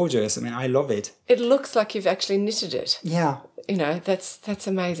 it's gorgeous. I mean, I love it. It looks like you've actually knitted it. Yeah. That's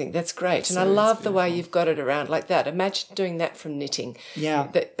amazing. That's great. And I love the way you've got it around like that. Imagine doing that from knitting. Yeah.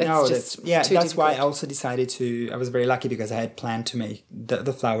 That's why I also decided I was very lucky, because I had planned to make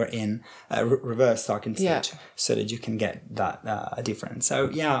the flower in reverse stocking stitch, so that you can get that difference. So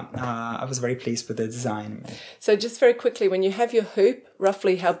I was very pleased with the design. So just very quickly, when you have your hoop,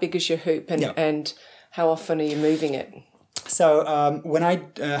 roughly how big is your hoop, and how often are you moving it? So when I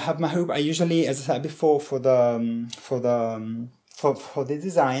have my hoop, I usually, as I said before, for the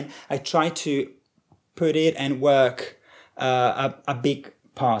design, I try to put it and work a big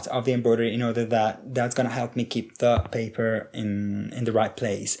part of the embroidery, in order that's going to help me keep the paper in the right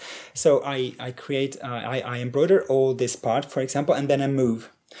place. So I embroider all this part, for example, and then I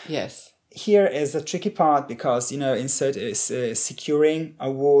move. Yes. Here is the tricky part, because insert is securing a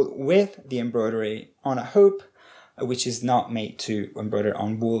wool with the embroidery on a hoop, which is not made to embroider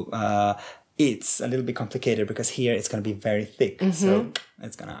on wool. it's a little bit complicated because here it's going to be very thick, so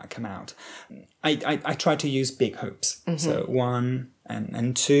it's going to come out. I try to use big hoops, so 1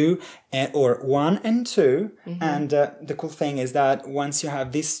 and 2, or 1 and 2, and the cool thing is that once you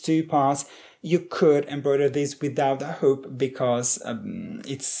have these 2 parts, you could embroider this without a hoop because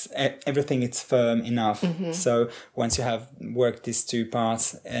it's everything is firm enough. So once you have worked these 2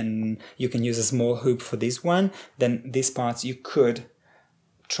 parts and you can use a small hoop for this one, then these parts you could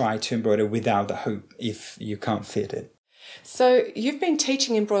try to embroider without a hoop if you can't fit it. So you've been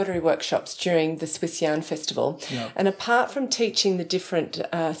teaching embroidery workshops during the Swiss Yarn Festival, and apart from teaching the different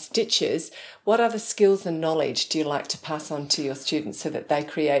stitches, what other skills and knowledge do you like to pass on to your students so that they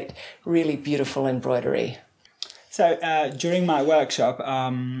create really beautiful embroidery? So during my workshop,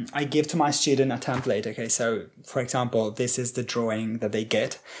 I give to my student a template. Okay, so for example, this is the drawing that they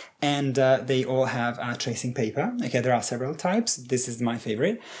get, and they all have tracing paper. Okay, there are several types. This is my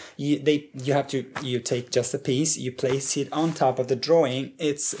favorite. You take just a piece, you place it on top of the drawing.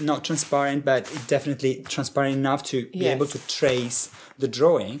 It's not transparent, but it's definitely transparent enough to be able to trace the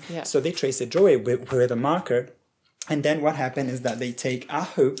drawing. Yeah. So they trace the drawing with a marker, and then what happens is that they take a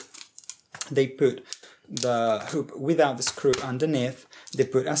hoop, they put the hoop without the screw underneath, they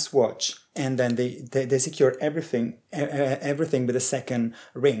put a swatch, and then they secure everything with a second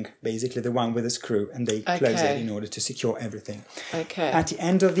ring, basically the one with the screw, and they close it in order to secure everything. At the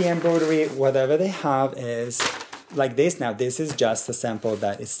end of the embroidery, whatever they have is like this. Now this is just a sample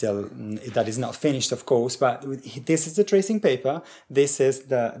that is not finished, of course, but this is the tracing paper, this is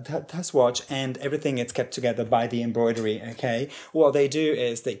the swatch, and everything is kept together by the embroidery. Okay, what they do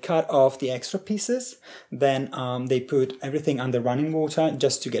is they cut off the extra pieces, then they put everything under running water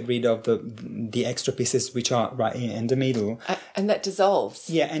just to get rid of the extra pieces which are right in the middle, and that dissolves.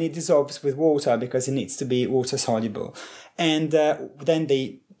 Yeah, and it dissolves with water because it needs to be water soluble, and then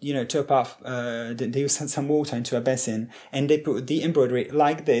they top off, they use some water into a basin, and they put the embroidery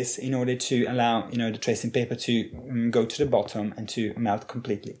like this in order to allow, the tracing paper to go to the bottom and to melt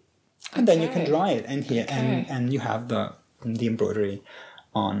completely. And then you can dry it, and and you have the embroidery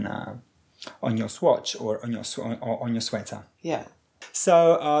on your swatch or on your sweater. Yeah.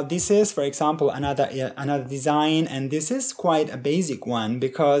 So this is, for example, another design, and this is quite a basic one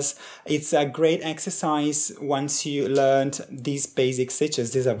because it's a great exercise once you learned these basic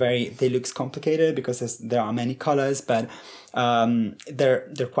stitches. They look complicated because there are many colors, but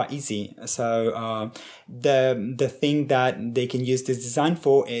they're quite easy. So the thing that they can use this design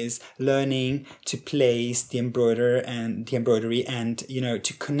for is learning to place the embroidery and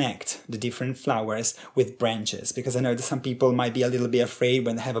to connect the different flowers with branches, because I know that some people might be a little bit afraid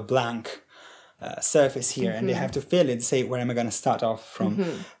when they have a blank surface here and they have to fill it, say, where am I going to start off from?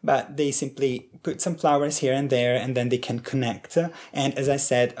 But they simply put some flowers here and there, and then they can connect. And as I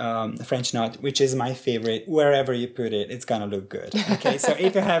said, French knot, which is my favorite, wherever you put it, it's going to look good. Okay, so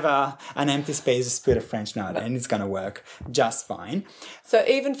if you have an empty space, just put a French knot and it's going to work just fine. So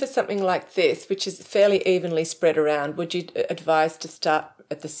even for something like this, which is fairly evenly spread around, would you advise to start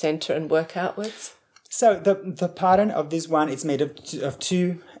at the centre and work outwards? So the pattern of this one is made of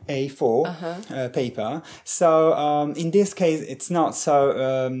 2 A4 paper. So in this case, it's not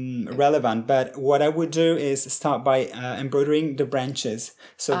so relevant, but what I would do is start by embroidering the branches.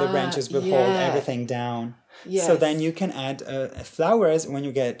 So the branches will hold everything down. Yes. So then you can add flowers. When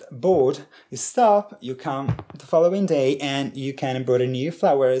you get bored, you stop, you come the following day, and you can embroider new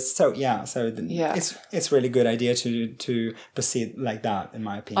flowers. So it's really good idea to proceed like that, in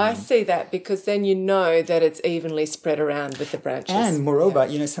my opinion. I see that, because then you know that it's evenly spread around with the branches. And moreover,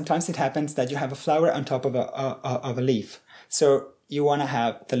 sometimes it happens that you have a flower on top of a leaf. So you want to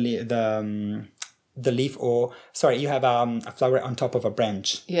have the leaf, you have a flower on top of a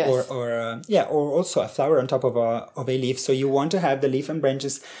branch, or also a flower on top of a leaf. So you want to have the leaf and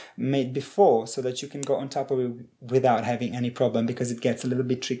branches made before, so that you can go on top of it without having any problem, because it gets a little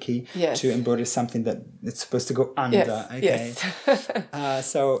bit tricky to embroider something that it's supposed to go under. Yes.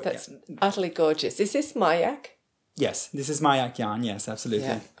 So that's utterly gorgeous. Is this Mayak? Yes, this is Mayak yarn. Yes, absolutely.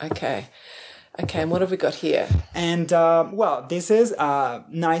 Yeah. Okay, and what have we got here? And, this is a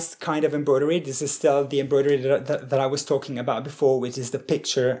nice kind of embroidery. This is still the embroidery that I was talking about before, which is the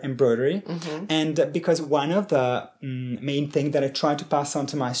picture embroidery. And because one of the main things that I try to pass on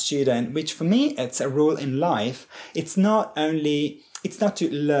to my student, which for me, it's a rule in life, it's not to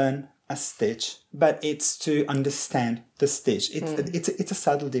learn a stitch, but it's to understand the stitch. It's a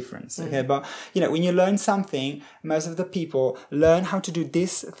subtle difference. Okay, but when you learn something, most of the people learn how to do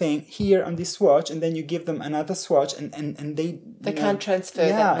this thing here on this swatch, and then you give them another swatch, and they can't transfer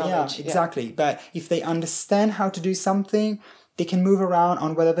that knowledge. Yeah, exactly. But if they understand how to do something, they can move around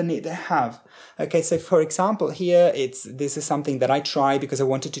on whatever knit they have. Okay, so for example, here this is something that I tried because I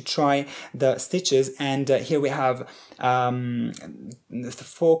wanted to try the stitches, and here we have the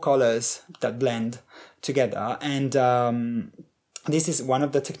 4 colors that blend together, and this is one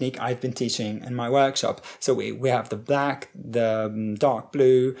of the technique I've been teaching in my workshop. So we have the black, the dark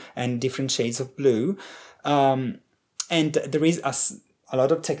blue, and different shades of blue, and there is a lot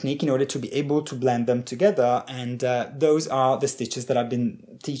of technique in order to be able to blend them together, and those are the stitches that I've been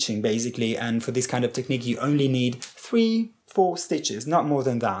teaching basically. And for this kind of technique you only need 3-4 stitches, not more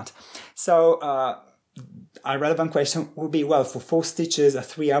than that. So a relevant question would be, well, for 4 stitches, a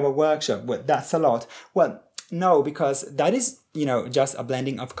 3-hour workshop, well, that's a lot. Well, no, because that is, just a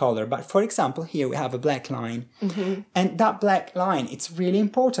blending of color. But for example, here we have a black line, and that black line, it's really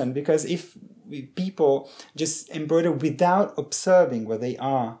important, because if people just embroider without observing what they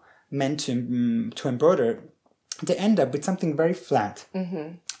are meant to embroider, they end up with something very flat.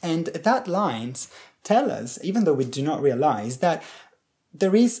 And that lines tell us, even though we do not realize, that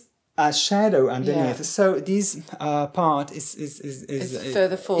there is a shadow underneath. Yeah. So this part is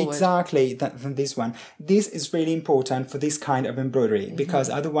further forward. Exactly, than this one. This is really important for this kind of embroidery, because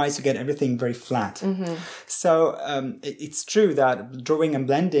otherwise you get everything very flat. So it's true that drawing and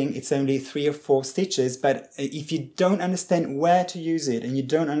blending, it's only 3 or 4 stitches, but if you don't understand where to use it, and you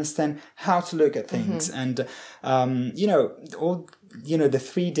don't understand how to look at things, and the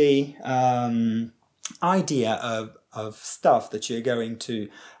 3D idea of stuff that you're going to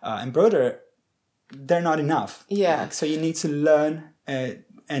embroider, they're not enough. Yeah. So you need to learn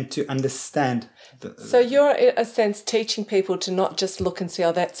and to understand. So you're, in a sense, teaching people to not just look and see,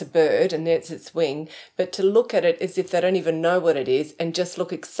 oh, that's a bird and there's its wing, but to look at it as if they don't even know what it is, and just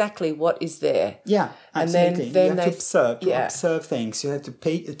look exactly what is there. Yeah, absolutely. And then you have to observe. Observe things. You have to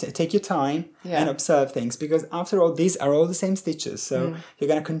take your time and observe things, because after all, these are all the same stitches. So you're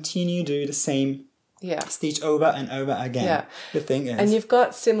going to continue to do the same stitch over and over again. Yeah. The thing is, and you've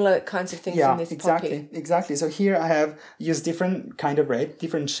got similar kinds of things in this poppy. Exactly. So here I have used different kind of red,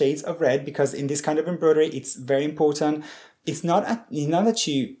 different shades of red, because in this kind of embroidery, it's very important. It's not that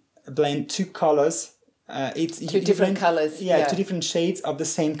you blend 2 colors. It's 2 different colors. Yeah, 2 different shades of the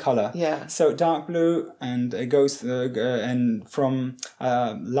same color. Yeah. So dark blue, and it goes and from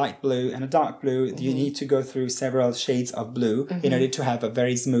light blue and a dark blue, you need to go through several shades of blue in order to have a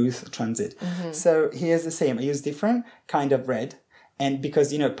very smooth transit. So here's the same. I use different kind of red. And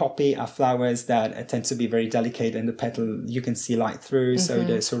because, poppy are flowers that tend to be very delicate, and the petal you can see light through, so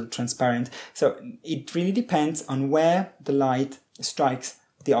they're sort of transparent. So it really depends on where the light strikes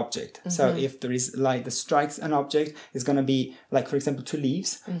the object. So if there is light that strikes an object, it's going to be like, for example, 2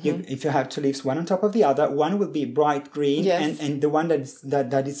 leaves. If you have 2 leaves, one on top of the other, one will be bright green, and the one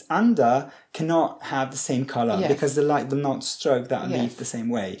that is under cannot have the same color, because the light will not stroke that leaf the same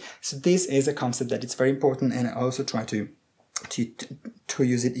way. So this is a concept that it's very important, and I also try to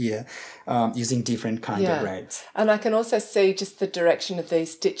use it here, using different kind of reds. And I can also see just the direction of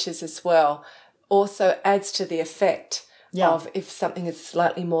these stitches as well also adds to the effect of if something is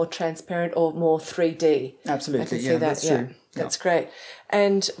slightly more transparent or more 3D. Absolutely, I can see that. That's true. That's great.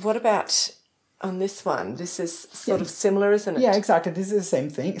 And what about on this one? This is sort of similar, isn't it? Yeah, exactly. This is the same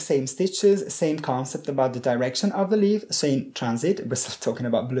thing, same stitches, same concept about the direction of the leaf, same transit. We're still talking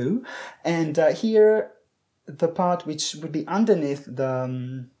about blue. And here, the part which would be underneath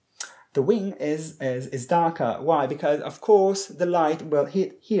the wing is darker. Why? Because, of course, the light will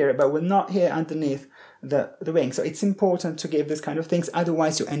hit here, but will not hit underneath the wing. So it's important to give this kind of things,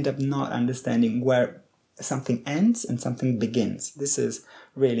 otherwise you end up not understanding where something ends and something begins. This is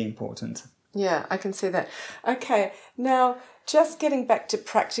really important. Yeah, I can see that. Okay, now just getting back to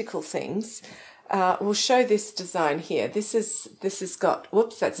practical things, we'll show this design here. This has got,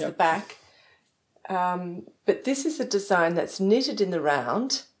 whoops, that's the back. But this is a design that's knitted in the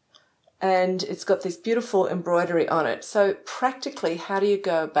round, and it's got this beautiful embroidery on it. So practically, how do you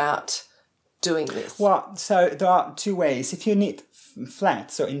go about doing this? Well, so there are 2 ways. If you knit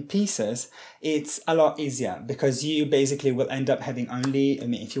flat, so in pieces, it's a lot easier, because you basically will end up having only,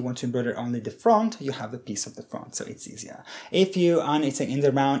 if you want to embroider only the front, you have a piece of the front, so it's easier. If you are knitting in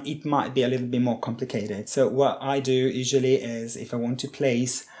the round, it might be a little bit more complicated. So what I do usually is, if I want to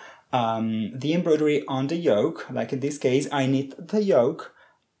place the embroidery on the yoke, like in this case, I knit the yoke,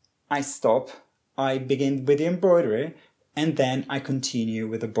 I stop, I begin with the embroidery, and then I continue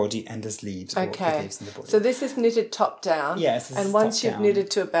with the body and the sleeves. Or the sleeves and the body. So this is knitted top down. Yes, this and is once top you've down.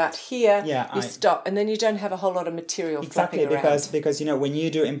 knitted to about here, Yeah, you stop, and then you don't have a whole lot of material Exactly, flapping around. because you know, when you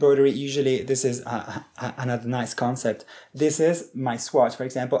do embroidery, usually this is another nice concept. This is my swatch, for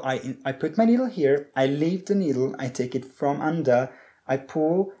example. I put my needle here, I leave the needle, I take it from under, I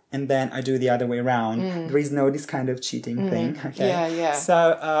pull, and then I do the other way around. There is no this kind of cheating thing. Okay. Yeah.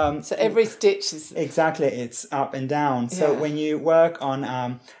 So every stitch is exactly, it's up and down. So when you work on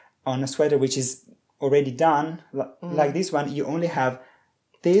a sweater which is already done, like this one, you only have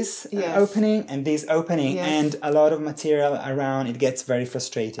this opening and this opening, and a lot of material around. It gets very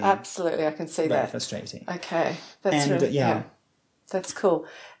frustrating. Absolutely, I can see Very that. frustrating. Okay, that's And, really, yeah. that's cool.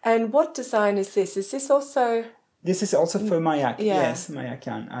 And what design is this? Is this also? This is also for Mayak. Yeah. Yes, Mayak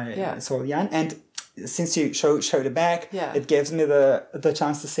yarn. It's all yarn. And since you show the back, Yeah. it gives me the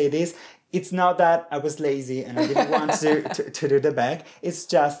chance to say this. It's not that I was lazy and I didn't want to do the back. It's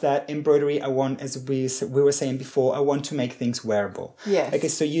just that embroidery, I want, as we were saying before, I want to make things wearable. Yes. Okay,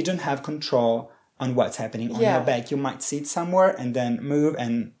 so you don't have control on what's happening on your back. You might see it somewhere and then move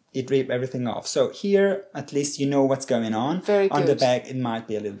and it rip everything off. So here, at least you know what's going on. Very good. On the back, it might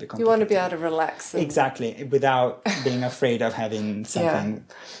be a little bit complicated. You want to be able to relax. Exactly, without being afraid of having something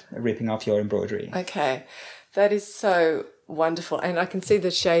ripping off your embroidery. Okay, that is so wonderful, and I can see the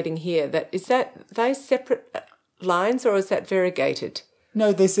shading here. Is that they separate lines, or is that variegated?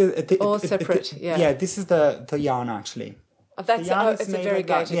 No, this is All separate. Yeah, this is the yarn actually. Oh, that's The yarn is it's a made of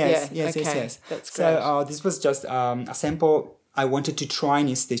variegated. that. Yes. Yes. That's great. So this was just a sample. I wanted to try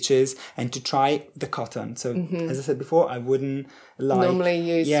new stitches and to try the cotton. So as I said before, I wouldn't like Normally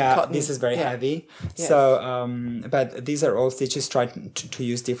use cotton. This is very heavy. Yes. So but these are all stitches tried to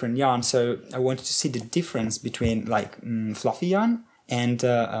use different yarn. So I wanted to see the difference between like fluffy yarn and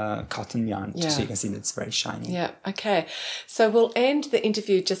cotton yarn, just so you can see that it's very shiny. Yeah, okay. So we'll end the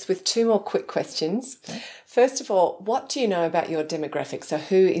interview just with 2 more quick questions. Okay. First of all, what do you know about your demographic? So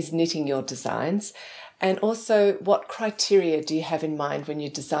who is knitting your designs? And also, what criteria do you have in mind when you're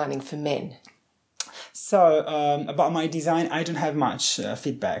designing for men? So about my design, I don't have much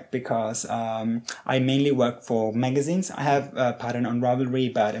feedback because I mainly work for magazines. I have a pattern on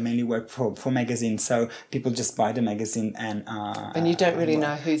Ravelry, but I mainly work for magazines. So people just buy the magazine and you don't really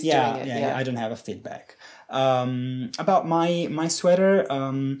know who's doing it. Yeah, I don't have a feedback. About my sweater,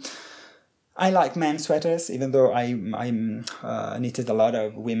 I like men's sweaters, even though I knitted a lot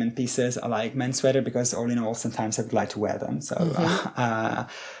of women pieces. I like men's sweater because all in all, sometimes I would like to wear them. So,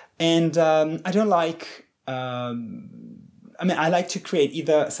 and I don't like. I like to create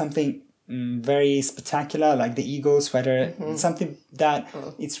either something very spectacular, like the eagle sweater, something that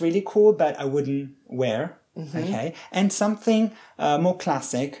it's really cool, but I wouldn't wear. Okay, and something more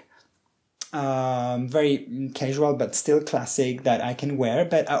classic. Very casual but still classic that I can wear,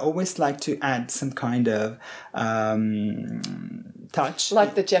 but I always like to add some kind of touch,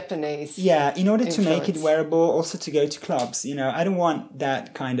 like the Japanese in order to make it influence. wearable, also to go to clubs. I don't want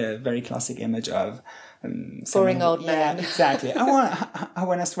that kind of very classic image of boring old man. Yeah, exactly. I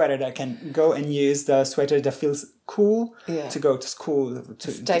want a sweater that can go and use the sweater that feels cool to go to school,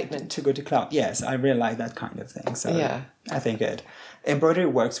 to go to club. Yes, I really like that kind of thing. So I think embroidery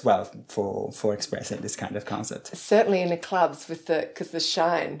works well for expressing this kind of concept. Certainly in the clubs because the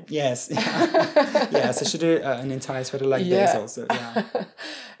shine. Yes. Yes, I should do an entire sweater like this also. Yeah.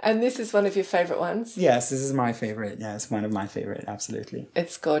 And this is one of your favourite ones? Yes, this is my favourite. Yeah, it's one of my favourite, absolutely.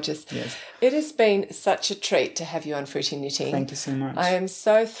 It's gorgeous. Yes. It has been such a treat to have you on Fruity Knitting. Thank you so much. I am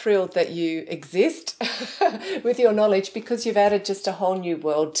so thrilled that you exist with your knowledge, because you've added just a whole new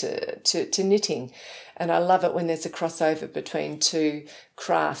world to knitting. And I love it when there's a crossover between 2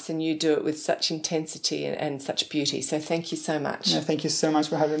 crafts, and you do it with such intensity and such beauty. So thank you so much. Yeah, thank you so much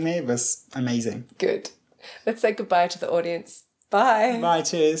for having me. It was amazing. Good. Let's say goodbye to the audience. Bye. Bye,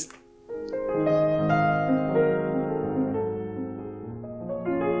 cheers.